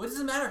 What does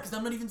it matter? Because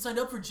I'm not even signed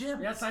up for gym.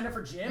 You're not signed up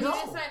for gym? No.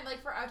 You just signed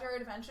like for outdoor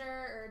adventure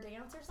or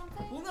dance or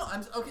something? Well, no,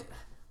 I'm okay.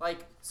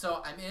 Like,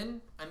 so I'm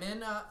in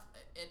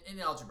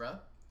algebra.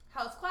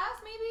 Health class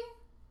maybe?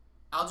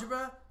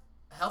 Algebra,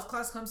 health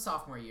class comes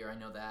sophomore year. I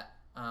know that.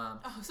 Oh,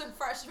 so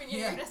freshman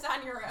year Yeah. you're just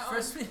on your own.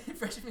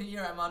 Freshman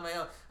year, I'm on my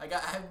own. I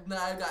got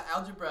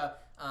algebra.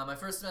 My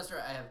first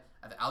semester, I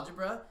have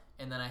algebra,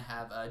 and then I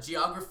have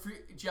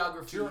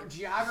geography,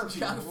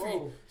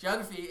 Whoa.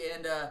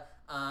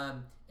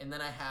 and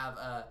then I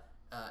have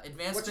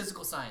advanced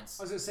physical science.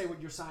 I was gonna say what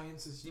your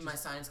science is. In my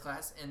science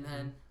class, and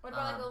then What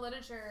about like a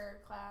literature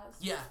class?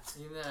 yeah,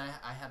 and then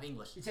I have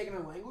English. You taking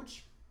a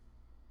language?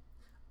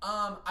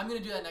 I'm gonna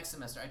do that next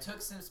semester. I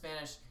took some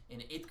Spanish in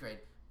 8th grade,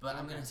 but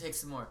I'm gonna take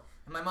some more.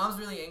 And my mom's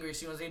really angry.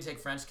 She wants me to take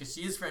French because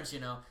she is French,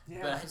 Yeah.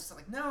 But I just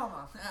like, no,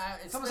 Mom.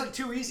 It's almost like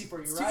too easy for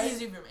you, It's right? too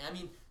easy for me. I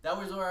mean, that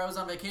was where I was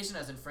on vacation. I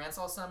was in France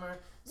all summer.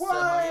 What? So,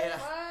 yeah.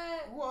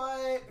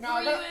 What?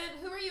 What?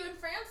 Who were you in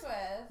France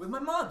with? With my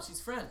mom.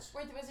 She's French.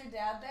 Was your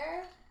dad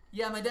there?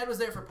 Yeah, my dad was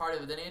there for part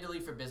of it. Then he had to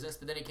leave for business,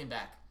 but then he came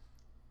back.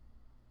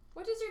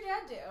 What does your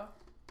dad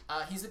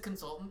do? He's a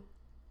consultant.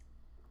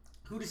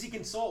 Who does he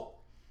consult?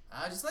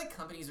 Just like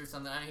companies or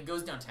something. I mean, he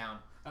goes downtown.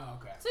 Oh,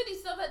 okay. So do you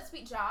still have that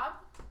sweet job?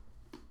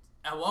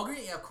 At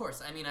Walgreens? Yeah, of course.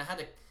 I mean, I had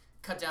to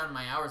cut down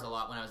my hours a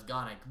lot when I was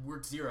gone. I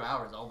worked 0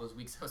 hours all those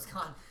weeks I was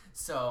gone.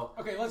 So,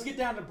 Okay, let's get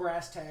down to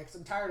brass tacks.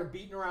 I'm tired of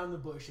beating around the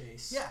bush,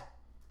 Ace. yeah.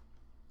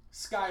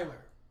 Skylar.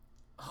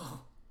 Oh.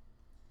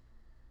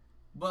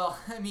 Well,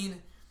 I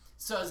mean,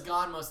 so I was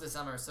gone most of the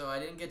summer, so I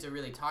didn't get to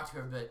really talk to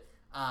her, but,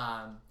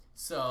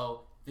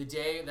 so the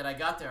day that I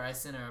got there, I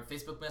sent her a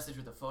Facebook message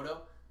with a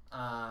photo,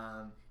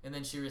 And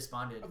then she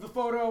responded, The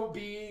photo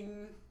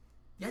being...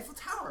 the Eiffel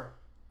Tower.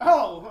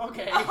 Oh,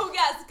 okay. Oh,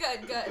 yes,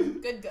 good.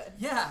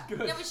 Yeah.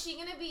 Good. Yeah, was she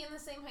gonna be in the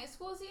same high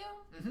school as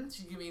you?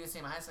 She's gonna be in the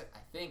same high school. I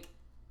think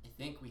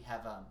we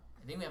have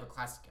a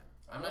class together.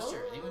 I'm not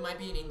sure. I think we might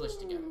be in English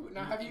together.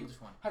 Now,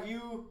 have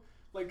you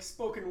like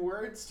spoken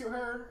words to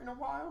her in a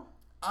while?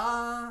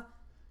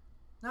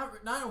 Not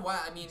in a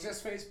while. I mean,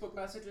 Just Facebook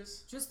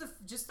messages. just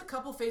a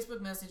couple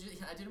Facebook messages.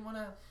 I didn't want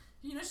to.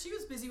 She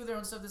was busy with her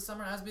own stuff this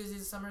summer. I was busy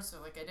this summer, so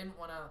like I didn't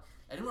want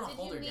to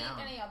hold her down. Did you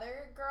meet any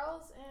other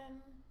girls in?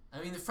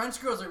 I mean, the French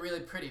girls are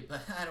really pretty,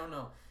 but I don't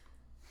know.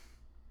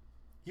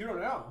 You don't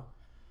know.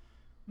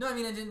 No, I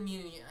mean, I didn't meet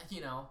any.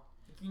 You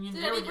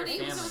Did know with your anybody?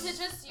 family. So was it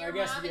just I your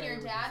guess, mom and yeah, your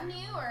with dad your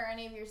knew, family. or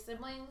any of your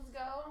siblings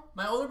go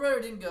My older brother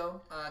didn't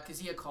go because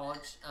he had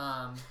college.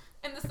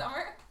 in the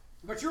summer?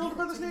 What's your older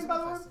brother's name, by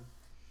the way?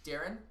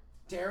 Darren.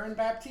 Darren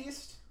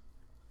Baptiste.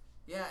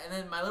 Yeah, and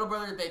then my little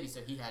brother is baby, so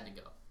he had to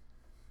go.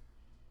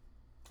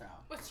 Oh.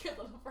 What's your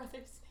little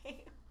brother's name?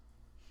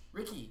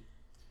 Ricky.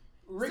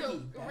 Ricky.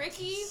 So,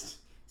 Ricky. Baptiste.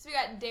 So we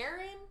got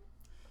Darren,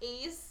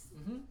 Ace,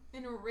 Mm-hmm.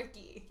 and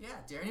Ricky. Yeah,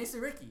 Darren Ace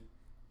and Ricky.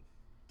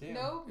 Damn.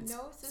 No It's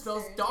sisters.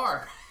 spells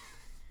Dar.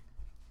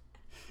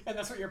 And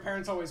that's what your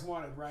parents always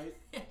wanted, right?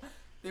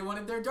 They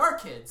wanted their Dar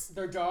kids.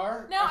 Their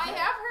Dar? No, Okay. I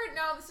have heard.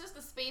 No, this is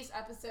the space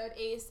episode,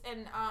 Ace,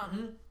 and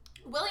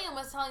William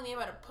was telling me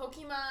about a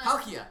Pokemon.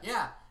 Palkia,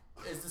 yeah.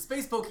 It's the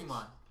space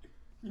Pokemon.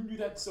 You knew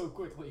that so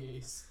quickly,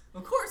 Ace.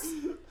 Of course.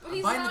 But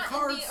he's Buying the not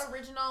cards. in the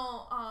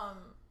original.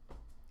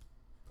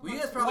 Well, you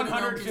guys probably know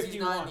because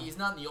 151. he's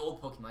not in the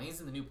old Pokemon.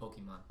 He's in the new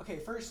Pokemon. Okay,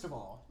 first of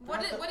all, What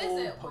not is- the what is old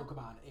it?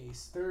 Pokemon,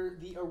 Ace. They're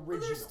the original. Well,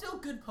 they're still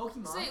good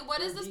Pokemon. So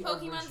what is They're this the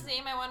Pokemon's original.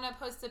 name? I want to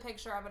post a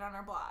picture of it on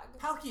our blog.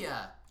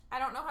 Palkia. I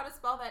don't know how to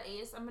spell that,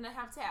 Ace. I'm gonna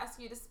have to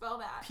ask you to spell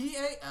that.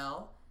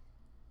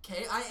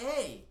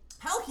 Palkia.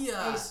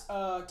 Palkia. Ace,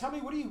 tell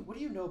me what do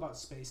you know about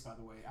space? By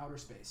the way, outer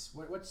space.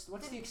 What's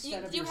the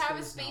extent of Do you your have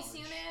a space space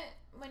knowledge? unit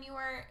when you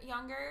were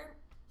younger?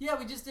 Yeah,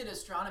 we just did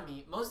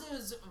astronomy. Most of it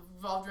was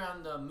revolved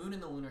around the moon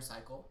and the lunar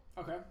cycle.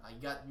 Okay.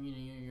 You got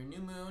your new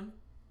moon,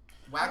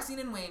 waxing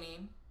and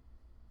waning.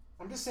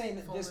 I'm just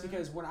saying Full this moon.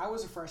 because when I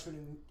was a freshman,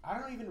 and I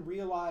don't even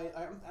realize.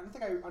 I don't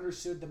think I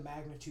understood the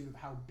magnitude of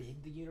how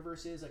big the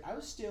universe is. Like I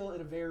was still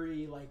in a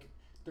very like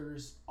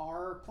there's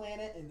our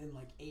planet and then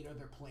like 8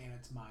 other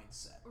planets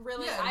mindset.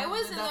 Really? Yeah, I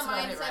was in the that's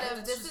about it, mindset right? of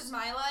That's this just- is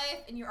my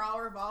life and you're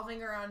all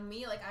revolving around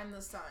me like I'm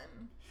the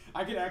sun.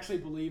 I could actually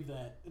believe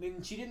that. I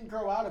mean, she didn't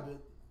grow out of it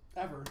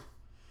ever.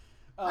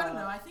 I don't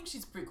know. I think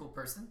she's a pretty cool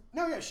person.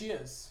 No, yeah, she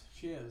is.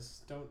 She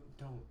is. Don't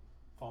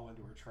fall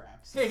into her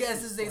traps. Hey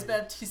guys, this is Ace Like,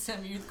 Baptiste,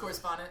 I'm your youth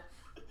correspondent.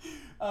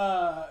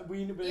 But Your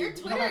you don't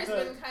Twitter have has to-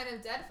 been kind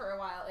of dead for a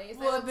while, Ace.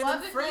 Well, I I've would been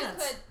love in if France. you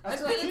could.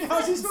 That's I've right. been in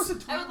How's he France. supposed to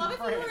tweet I would love in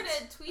if you were France?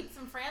 to tweet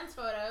some France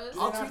photos.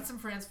 Do I'll they not- tweet some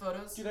France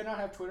photos. Do they not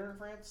have Twitter in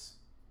France?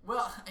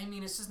 Well, I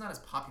mean, it's just not as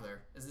popular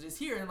as it is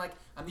here. And like,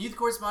 I'm the youth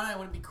correspondent. I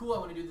want to be cool. I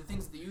want to do the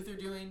things that the youth are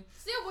doing.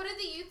 So what did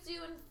the youth do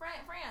in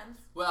France?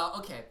 Well,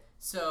 okay.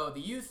 So the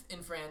youth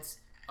in France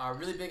are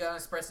really big on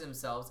expressing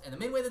themselves, and the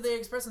main way that they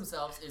express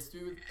themselves is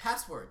through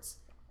passwords.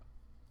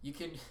 You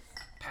can,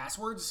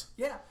 Passwords?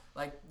 yeah,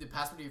 like the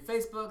password to your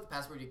Facebook, the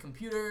password to your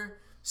computer.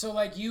 So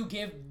like you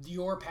give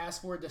your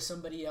password to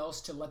somebody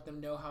else to let them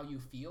know how you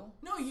feel?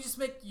 No, you just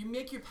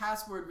make your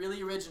password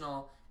really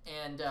original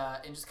and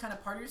just kind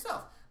of part of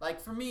yourself. Like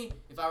for me,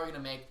 if I were gonna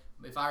make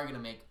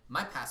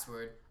my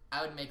password,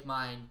 I would make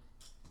mine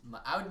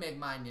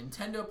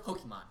Nintendo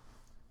Pokemon.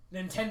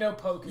 Nintendo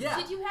Pokemon. Yeah.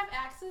 Did you have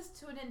access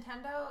to a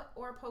Nintendo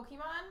or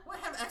Pokemon? Well,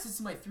 I have access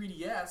to my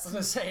 3DS. I was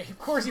gonna say, of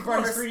course he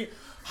brought his 3D.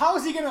 How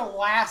is he gonna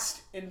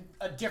last in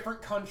a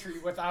different country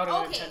without a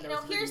Okay, Nintendo now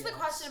 3DS? here's the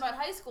question about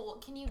high school.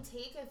 Can you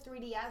take a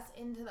 3DS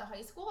into the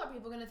high school? Are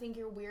people going to think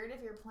you're weird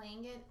if you're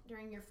playing it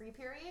during your free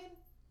period?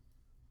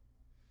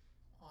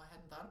 Well, I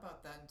hadn't thought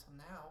about that until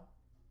now.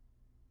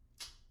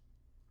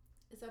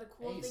 Is that a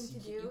cool Ace,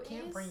 thing to do? you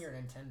can't Ace? bring your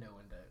Nintendo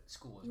into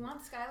school. You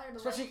want Skylar to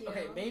Especially, like you.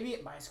 okay, maybe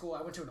at my school,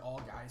 I went to an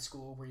all-guys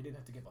school where you didn't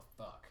have to give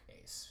a fuck,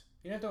 Ace.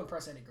 You didn't have to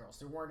impress any girls.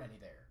 There weren't any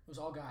there. It was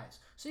all guys.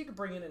 So you could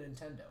bring in a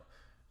Nintendo.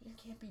 You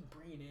can't be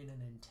bringing in a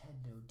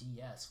Nintendo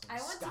DS when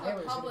I went to a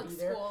Skylar's public gonna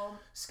be there. school.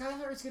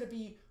 Skylar is going to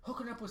be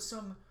hooking up with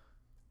some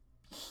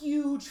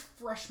huge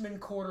freshman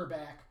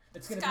quarterback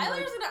that's going to be Skylar's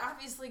like going to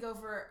obviously go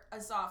for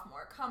a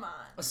sophomore. Come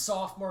on. a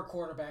sophomore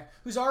quarterback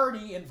who's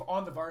already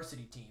on the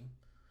varsity team.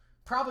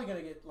 Probably going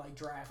to get like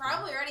drafted.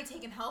 Probably already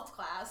taken health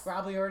class.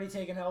 Probably already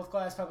taken health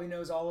class. Probably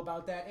knows all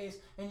about that, Ace.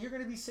 And you're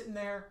going to be sitting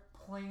there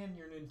playing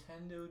your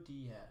Nintendo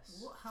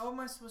DS. Well, how am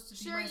I supposed to be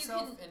Sure, you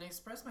myself can- and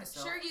express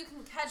myself? Sure, you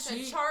can catch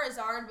She- a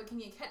Charizard, but can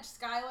you catch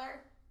Skylar?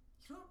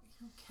 You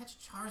don't catch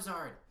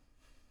Charizard.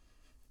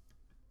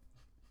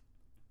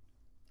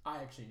 I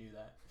actually knew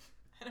that.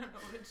 I don't know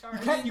what a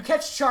Charizard You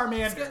catch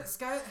Charmander,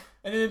 Sky,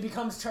 and then it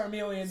becomes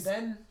Charmeleon,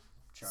 then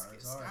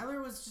Charizard.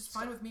 Skylar was just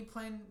fine with me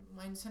playing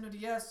my Nintendo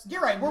DS.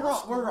 You're right. We're middle wrong.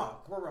 school. We're wrong.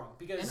 We're wrong.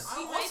 Because And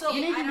She might also,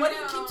 be, I don't why do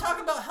you know. keep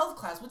talking about health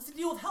class? What's the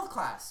deal with health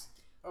class?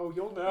 oh,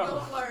 you'll You'll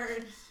know.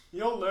 learn.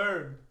 You'll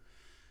learn.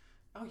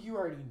 Oh, you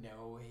already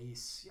know,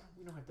 Ace.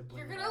 You don't have to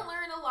blame You're it gonna on-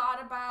 learn a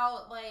lot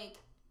about like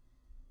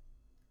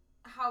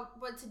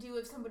what to do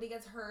if somebody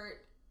gets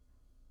hurt,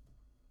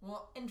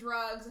 Well, and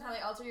drugs, and how they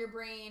alter your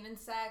brain, and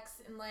sex,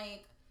 and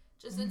like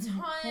just a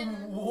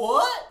ton.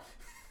 what?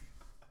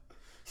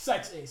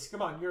 Sex, Ace.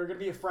 Come on, you're gonna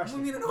be a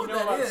freshman. I don't know you what know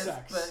that about is,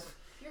 sex. but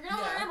You're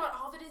gonna Yeah. learn about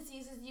all the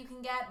diseases you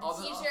can get. The All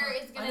the- teacher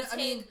is gonna I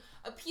mean- take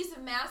a piece of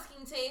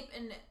masking tape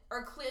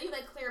or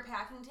clear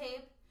packing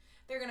tape.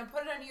 They're gonna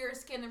put it under your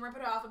skin and rip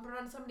it off, and put it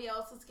on somebody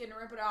else's skin and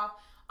rip it off.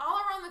 All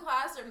around the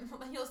classroom,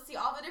 you'll see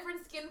all the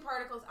different skin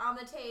particles on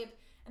the tape,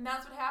 and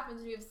that's what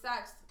happens when you have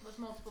sex with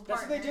multiple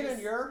That's partners. what they did in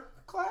your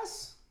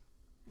class?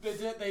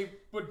 They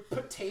would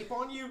put tape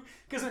on you?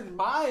 Because in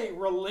my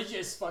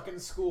religious fucking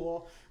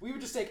school, we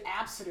would just take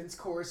abstinence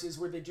courses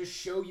where they just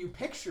show you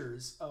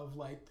pictures of,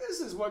 like, this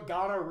is what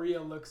gonorrhea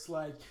looks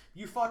like.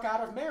 You fuck out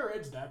of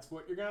marriage, that's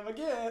what you're gonna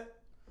get.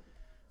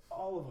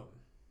 All of them.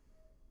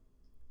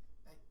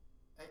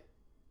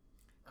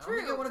 I don't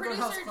think I Drew, wanna go to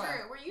producer house class.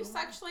 Drew, were you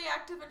sexually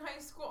active in high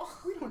school?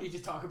 We don't need to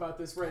talk about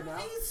this right now.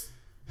 Guys,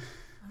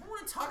 I don't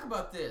want to talk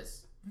about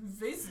this. Your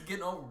face is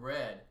getting all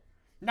red.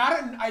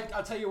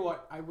 I'll tell you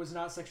what, I was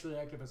not sexually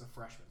active as a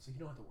freshman, so you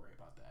don't have to worry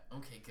about that.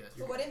 Okay, good.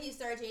 But what if you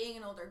start dating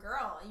an older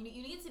girl? You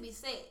need to be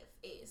safe,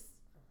 Ace.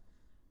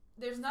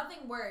 There's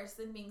nothing worse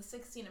than being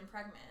 16 and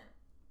pregnant.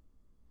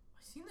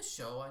 I've seen the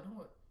show. I know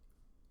what.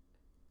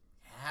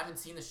 I haven't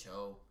seen the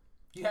show.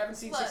 You haven't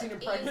seen Look, 16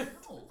 and pregnant?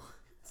 No.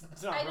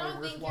 It's not I really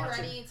don't worth think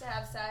watching. you're ready to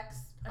have sex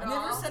at I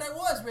never all. said I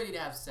was ready to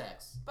have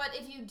sex. But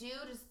if you do,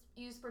 just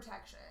use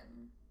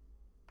protection.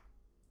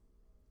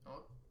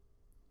 Oh.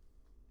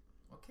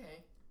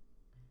 Okay.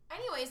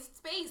 Anyways,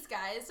 space,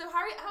 guys. So how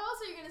else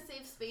are you gonna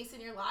save space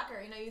in your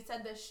locker? You know, you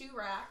said the shoe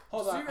rack.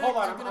 Hold on. I'm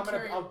I'm gonna gonna.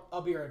 carry-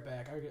 I'll be right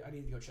back. I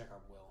need to go check on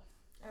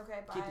Will.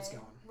 Okay, bye. Keep this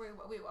going.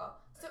 We will.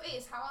 So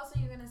Ace, how else are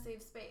you gonna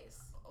save space?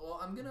 Well,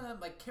 I'm gonna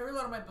carry a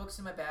lot of my books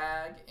in my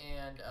bag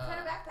and What kind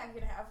of backpack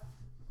you gonna have?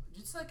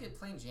 just like a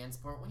plain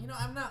Jansport. Well,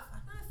 I'm not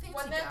a fancy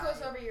One that guy.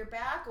 goes over your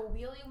back, a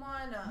wheelie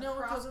one, a No,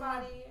 it goes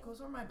crossbody.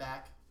 goes over my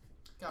back.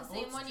 Got The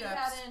same both one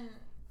straps. you had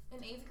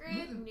in 8th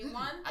grade, a new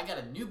one. I got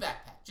a new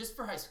backpack just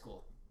for high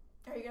school.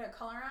 Are you gonna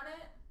color on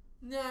it?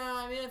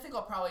 Nah, I mean I think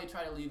I'll probably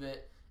try to leave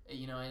it,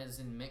 as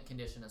in mint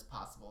condition as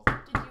possible.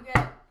 Did you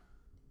get?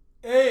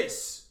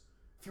 Ace,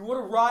 if you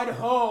want to ride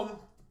home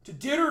to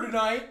dinner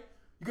tonight,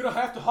 you're gonna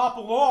have to hop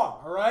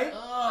along. All right?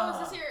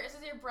 Oh, is this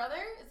your brother?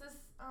 Is this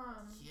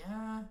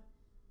Yeah.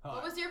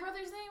 What was your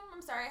brother's name?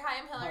 I'm sorry. Hi,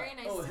 I'm Hillary.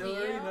 Nice to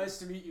Hillary, meet you. nice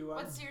to meet you.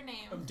 What's your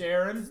name? I'm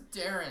Darren.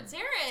 Darren.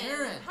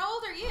 Darren. How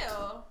old are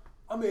you?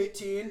 I'm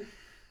 18.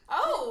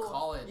 Oh.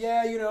 College.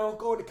 Yeah,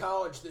 going to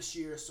college this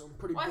year, so I'm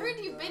pretty. Well, I big,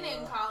 heard you've been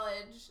in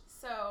college,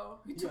 so.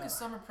 We took Yeah. a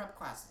summer prep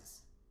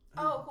classes.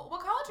 Oh, cool.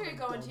 What college are you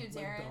going to, My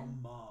Darren? dumb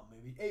mom,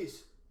 maybe.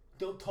 Ace,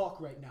 don't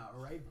talk right now, all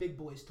right? Big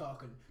boy's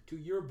talking to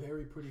your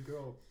very pretty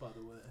girl, by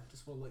the way.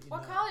 Just want to let you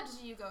What know. college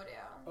do you go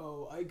to?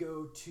 Oh, I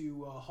go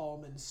to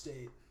Hallman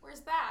State. Where's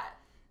that?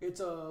 It's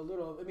a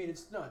little. I mean,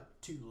 it's not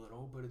too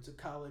little, but it's a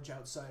college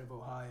outside of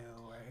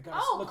Ohio. I got a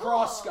Oh,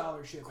 lacrosse cool.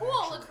 scholarship. Cool,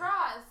 actually.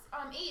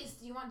 lacrosse. Ace,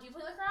 do you play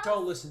lacrosse?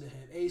 Don't listen to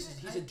him. Ace,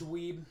 he's a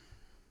dweeb.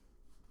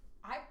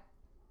 I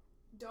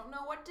don't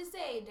know what to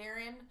say,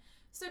 Darren.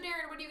 So,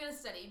 Darren, what are you gonna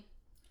study?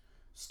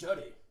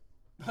 Study.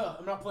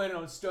 I'm not planning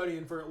on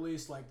studying for at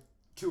least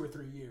 2 or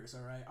 3 years.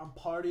 All right, I'm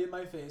partying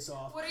my face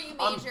off. What are you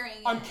majoring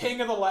in? I'm king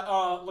of the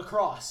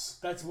lacrosse.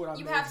 That's what I'm.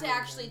 You have to majoring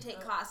actually in. take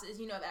classes.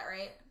 You know that,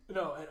 right?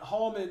 No, at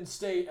Hallman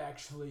State,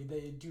 actually,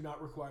 they do not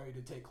require you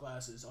to take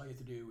classes. All you have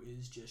to do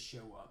is just show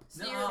up.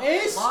 So No, you're-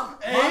 Ace?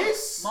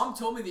 Ace? Mom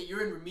told me that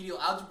you're in remedial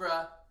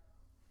algebra.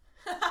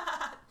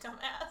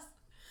 Dumbass.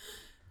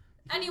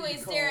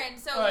 Anyways, Call- Darren,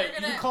 so All right, you're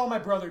gonna. you can call my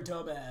brother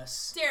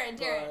dumbass. Darren,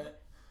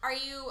 but- are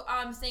you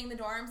staying in the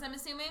dorms? I'm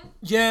assuming.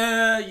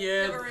 Yeah, Do you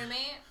yeah. have a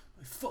roommate?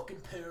 My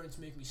fucking parents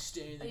make me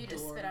stay in Oh, the you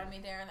just dorm. spit on me,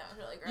 Darren. That was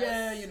really gross.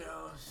 Yeah,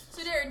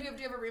 So, Darren, do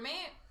you have a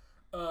roommate?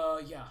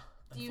 Yeah.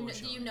 Do you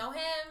unfortunately. know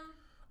him?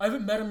 I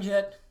haven't met him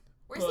yet.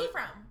 Where's he But-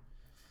 from?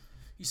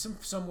 He's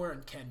somewhere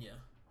in Kenya.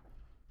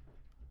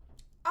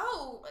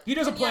 Oh, He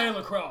doesn't play Kenya,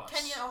 lacrosse.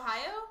 Kenya,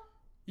 Ohio.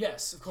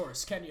 Yes, of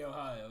course. Kenya,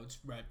 Ohio. It's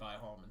right by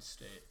Hallman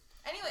State.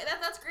 Anyway,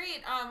 that's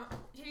great. Have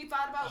you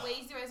thought about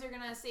ways you guys are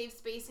gonna save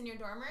space in your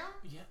dorm room?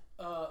 Yeah.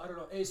 I don't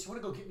know. Ace, you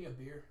want to go get me a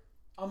beer?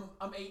 I'm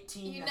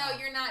 18 You now. know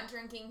you're not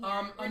drinking here.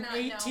 I'm You're not,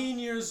 18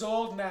 years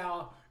old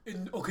now.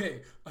 And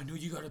okay, I know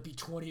you gotta be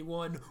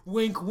 21.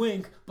 Wink,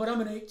 wink. But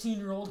I'm an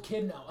 18-year-old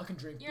kid now. I can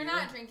drink You're beer.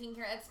 not drinking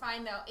here. That's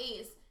fine though.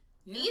 Ace.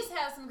 Ace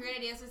has some great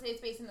ideas to save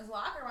space in his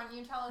locker. Why don't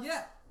you tell us?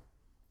 Yeah.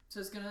 So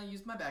it's gonna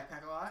use my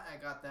backpack a lot. I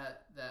got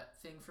that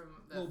thing from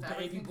the Little fabric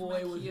baby thing from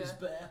boy with IKEA. his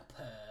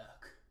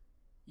backpack.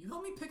 You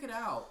helped me pick it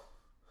out.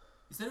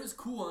 You said it was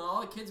cool, and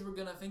all the kids were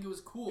gonna think it was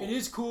cool. It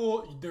is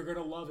cool. They're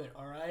gonna love it.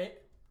 All right.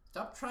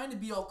 Stop trying to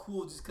be all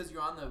cool just because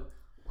you're on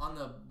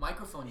the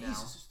microphone now.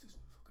 Ace, this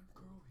fucking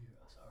girl here.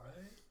 All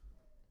right.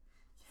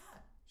 Yeah,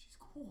 she's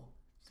cool.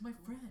 She's my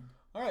friend.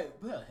 All right.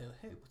 Well,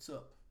 hey, what's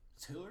up?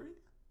 It's Hillary.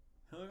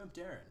 Hillary, I'm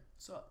Darren.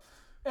 What's up?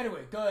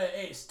 Anyway, go ahead,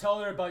 Ace. Tell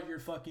her about your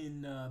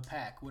fucking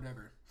pack,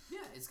 whatever. Yeah,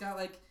 it's got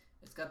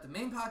the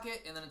main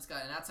pocket, and then it's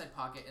got an outside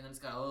pocket, and then it's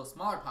got a little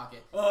smaller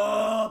pocket.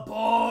 Oh,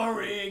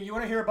 boring. You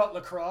want to hear about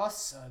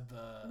lacrosse?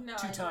 No,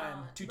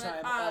 two-time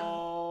but,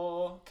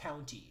 all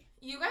county.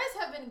 You guys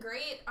have been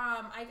great.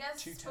 I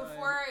guess Two-time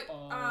before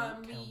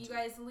all-county. you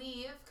guys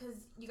leave, because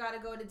you got to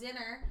go to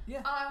dinner.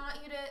 Yeah. I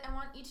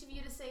want each of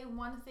you to say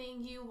one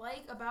thing you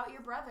like about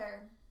your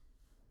brother.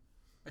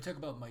 I talk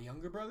about my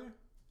younger brother,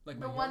 like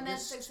The my one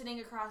youngest. that's sitting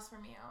across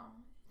from you,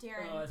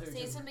 Darren. Oh, I thought you were say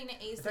talking- something to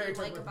Ace I thought that you you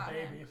were like talking about the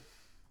him. baby.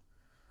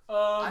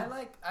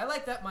 I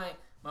like that my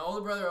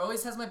older brother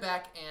always has my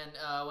back,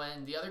 and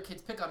when the other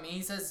kids pick on me,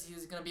 he says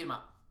he's gonna beat him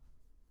up.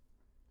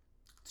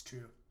 It's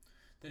true.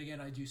 Then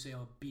again, I do say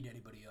I'll beat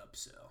anybody up,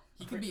 so.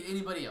 He can beat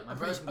anybody up. My I'm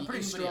brother pretty- can I'm beat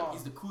pretty anybody up. strong.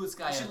 He's the coolest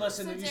guy You should ever.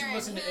 listen. So You should Darren,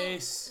 listen to who-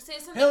 Ace. Say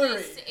something Hillary.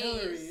 nice to Ace.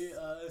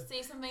 Hillary.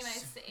 Say something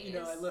nice to Ace. You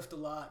know, I lift a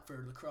lot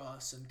for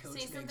lacrosse, and coach Say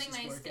makes something us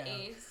nice work to out.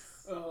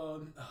 Ace.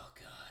 Oh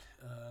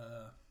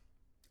God.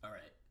 All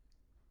right.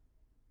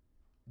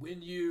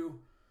 When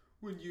you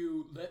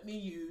let me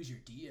use your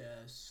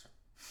DS,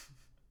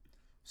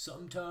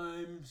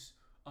 sometimes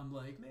I'm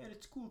like, man,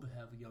 it's cool to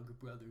have a younger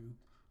brother who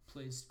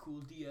plays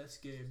cool DS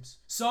games.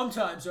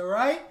 Sometimes, all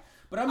right.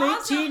 But I'm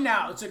Also- 18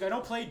 now. It's like I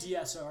don't play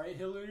DS, all right,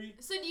 Hillary.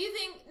 So do you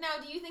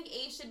think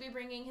Ace should be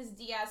bringing his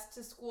DS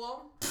to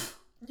school?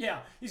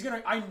 Yeah, he's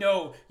gonna. I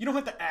know. You don't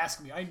have to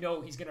ask me. I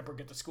know he's gonna bring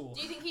it to school.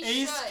 Do you think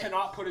he Ace should?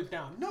 cannot put it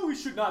down. No, he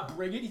should not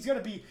bring it. He's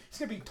gonna be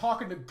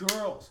talking to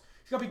girls.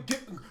 He's gonna be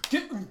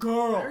getting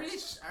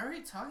girls. I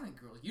already talking to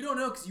girls. You don't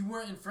know because you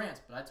weren't in France,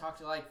 but I talked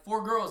to like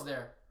 4 girls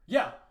there.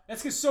 Yeah,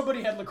 that's because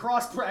somebody had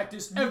lacrosse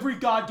practice every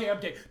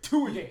goddamn day.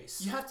 2-a-days.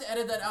 You have to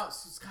edit that out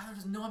so Skylar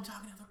doesn't know I'm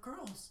talking to other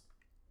girls.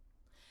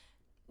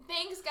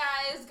 Thanks,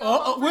 guys. Go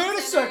home for Wait a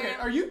dinner. second.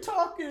 Are you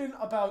talking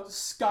about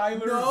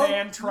Skylar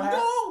Van Trapp?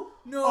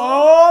 No.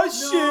 Oh,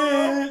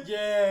 No. shit.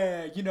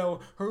 Yeah. You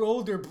know, her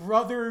older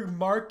brother,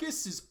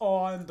 Marcus, is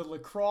on the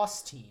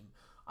lacrosse team.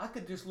 I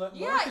could just let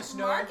Marcus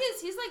know.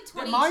 Marcus, he's like that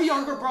 22. my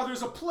younger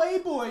brother's a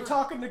playboy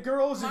talking to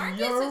girls Marcus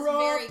in Europe. is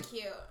very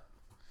cute.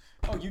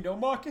 Oh, you know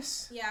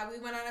Marcus? Yeah, we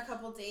went on a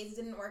couple dates.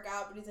 Didn't work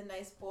out, but he's a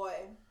nice boy.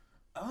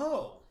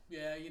 Oh.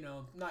 Yeah, you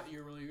know, not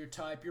really your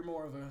type. You're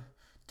more of a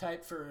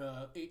type for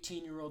a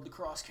 18-year-old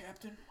lacrosse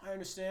captain. I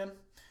understand.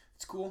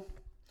 It's cool.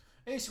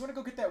 Hey, so you want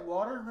to go get that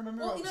water?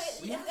 Remember? Well, you know,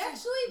 we it's have to-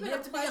 actually we been a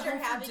have to be at pleasure home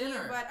for having you,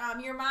 dinner.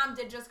 but your mom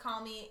did just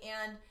call me,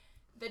 and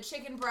the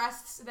chicken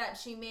breasts that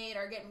she made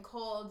are getting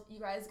cold. You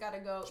guys gotta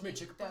go She made eat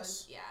chicken those.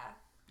 breasts? Yeah,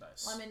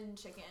 Nice. don't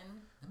chicken.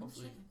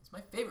 Hopefully. It's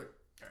my favorite.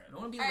 I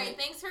don't want to be All right, late.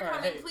 thanks for All right,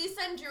 coming. hey, Please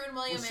send Drew and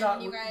William We're, in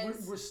when you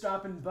guys. we're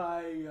stopping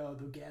by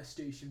the gas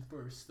station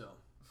first, though.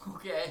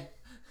 Okay.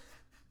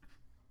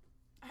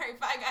 All right,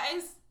 bye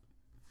guys.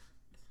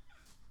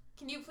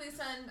 Can you please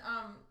send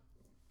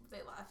they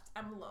left.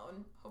 I'm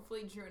alone.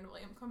 Hopefully Drew and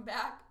William come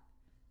back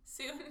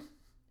soon.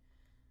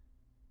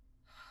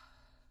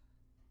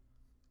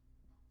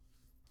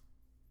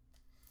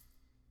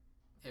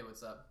 Hey,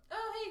 what's up?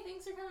 Oh, hey,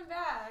 thanks for coming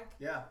back.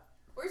 Yeah.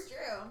 Where's Drew?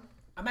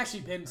 I'm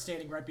actually been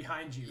standing right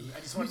behind you. I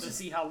just wanted to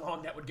see how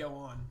long that would go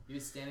on. He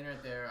was standing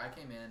right there. I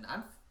came in.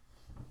 I'm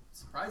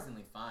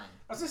surprisingly fine.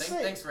 I was gonna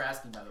say- Thanks for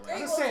asking, by the way.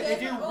 Great. was gonna say,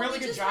 they do a really we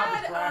good just job with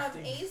had,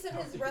 grafting Ace and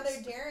his nowadays. brother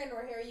Darren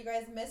were here. You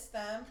guys missed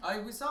them.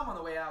 We saw him on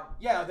the way out.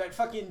 Yeah, that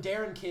fucking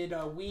Darren kid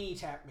weenie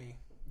tapped me.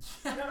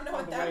 I don't know On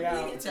what the that way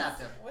out. means. Tapped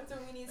him. What's a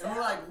weenie And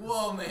we're like,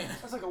 whoa, man.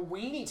 That's like a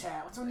weenie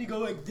tap. It's when you go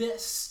like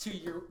this to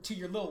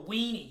your little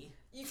weenie.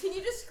 Can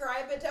you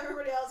describe it to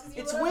everybody else? Because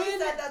you It's literally when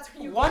said that's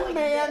when you go one like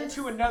man this.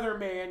 to another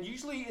man,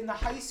 usually in the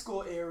high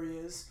school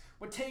areas,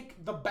 would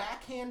take the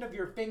backhand of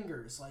your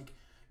fingers, like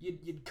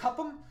you'd cup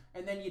them,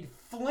 and then you'd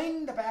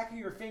fling the back of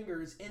your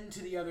fingers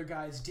into the other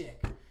guy's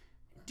dick.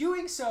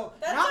 Doing so,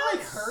 That not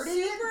like sounds hurting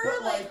it, super,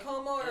 but like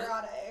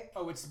homoerotic.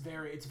 oh, it's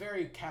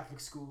very Catholic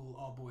school,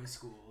 all boys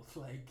school,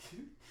 like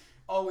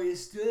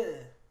always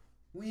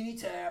weenie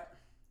tap.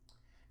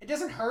 It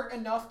doesn't hurt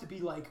enough to be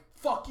like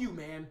fuck you,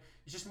 man.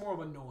 It's just more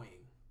of annoying.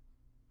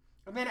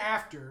 And then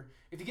after,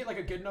 if you get like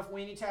a good enough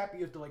weenie tap, you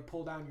have to like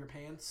pull down your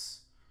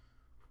pants.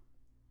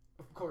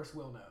 Of course,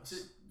 Will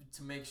knows.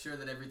 To make sure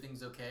that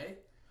everything's okay.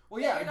 Well,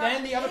 Yeah, yeah. you're not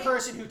Then the other okay.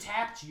 person who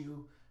tapped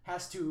you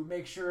has to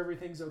make sure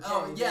everything's okay.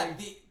 Oh, yeah.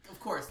 They- Of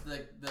course,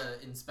 the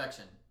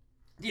inspection.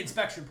 the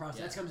inspection process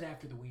Yeah. that comes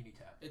after the weenie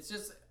tap.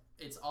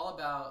 It's all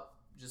about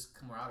just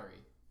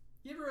camaraderie.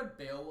 You ever read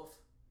Beowulf?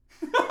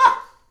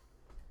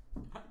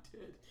 I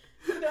did.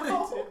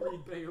 No. I did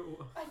read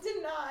Beowulf. I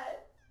did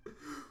not.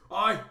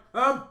 I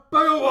am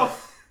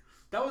Beowulf.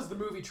 That was the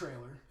movie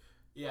trailer.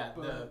 Yeah,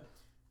 But-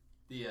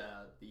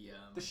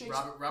 the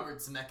Shakespeare- Robert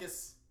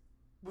Zemeckis.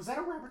 Was that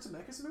a Robert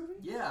Zemeckis movie?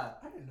 Yeah,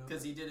 I didn't know.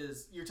 because he did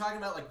his. You're talking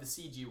about like the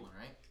CG one,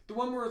 right? The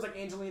one where it was like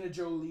Angelina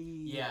Jolie.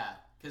 Yeah,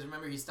 because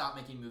remember he stopped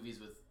making movies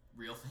with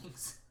real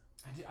things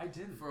I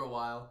didn't. for a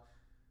while.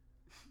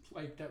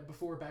 Like that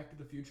before Back to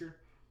the Future.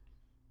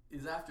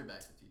 Is after Back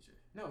to the Future.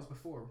 No, it was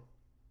before.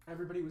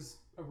 Everybody was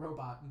a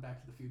robot in Back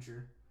to the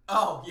Future.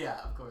 Oh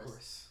yeah, of course. Of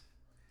course.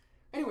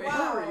 Anyway,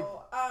 Hillary.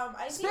 Wow.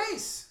 I think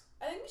Space!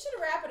 we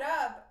should wrap it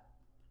up.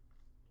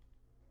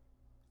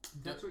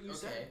 That's what you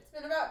said. Okay.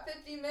 It's been about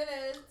 50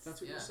 minutes. That's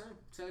what Yeah. you said.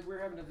 So like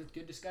we're having a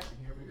good discussion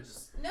here. We're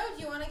just No,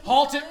 do you want to keep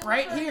halt it going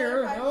right for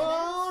here. another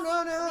 5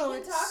 No, minutes? We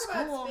it's can talk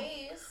about cool.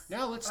 space.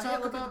 No, let's Oh, talk hey,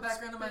 look about at the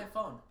background of my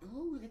phone.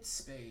 Ooh, it's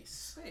space.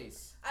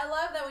 Space. I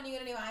love that when you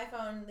get a new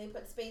iPhone, they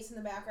put space in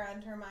the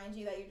background to remind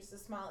you that you're just a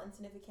small,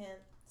 insignificant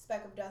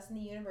speck of dust in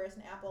the universe,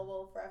 and Apple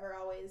will forever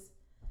always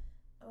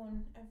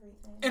own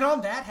everything. And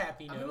on that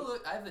happy I'm gonna note,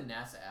 look. I have the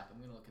NASA app. I'm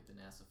gonna look at the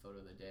NASA photo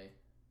of the day.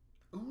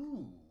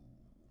 ooh,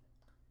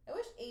 I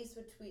wish Ace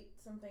would tweet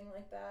something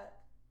like that.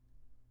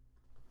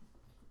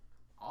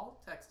 I'll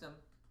text him.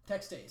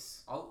 text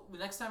Ace.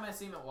 Next time I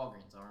see him at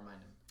Walgreens, I'll remind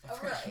him. I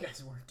forgot you Alright.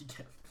 guys work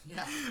together.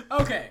 Yeah.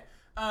 Okay.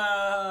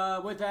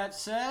 With that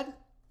said,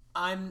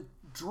 I'm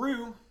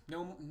Drew.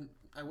 No,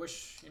 I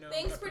wish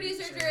Thanks, got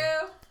producer producer.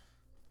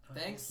 Drew.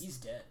 Thanks. He's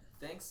dead.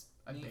 Thanks,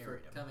 I me, for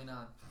buried him. coming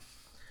on.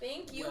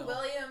 Thank you, Well.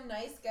 William.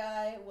 Nice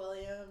guy,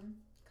 William,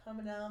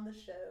 coming on the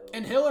show.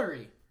 And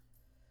Hillary.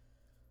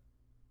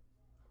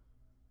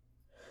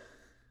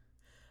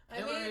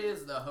 Hillary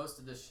is the host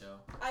of this show.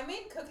 I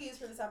made cookies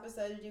for this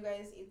episode. Did you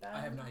guys eat them? I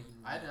have not eaten.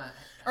 I have not.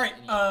 All had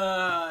any-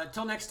 right.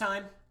 Till next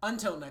time.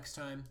 Until next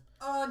time.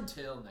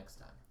 Until next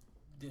time.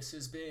 This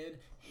has been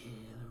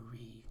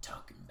Hillary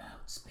talking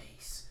about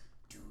space.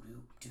 Doo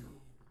doo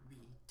doo. We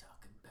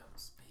talking about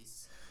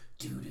space.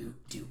 Doo doo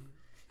doo.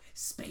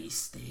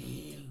 Space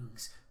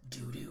things.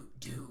 Doo doo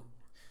doo.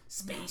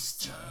 Space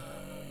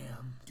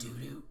Jam. Doo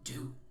doo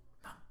doo.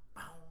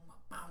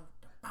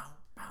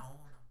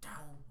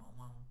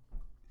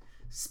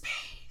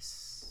 Space.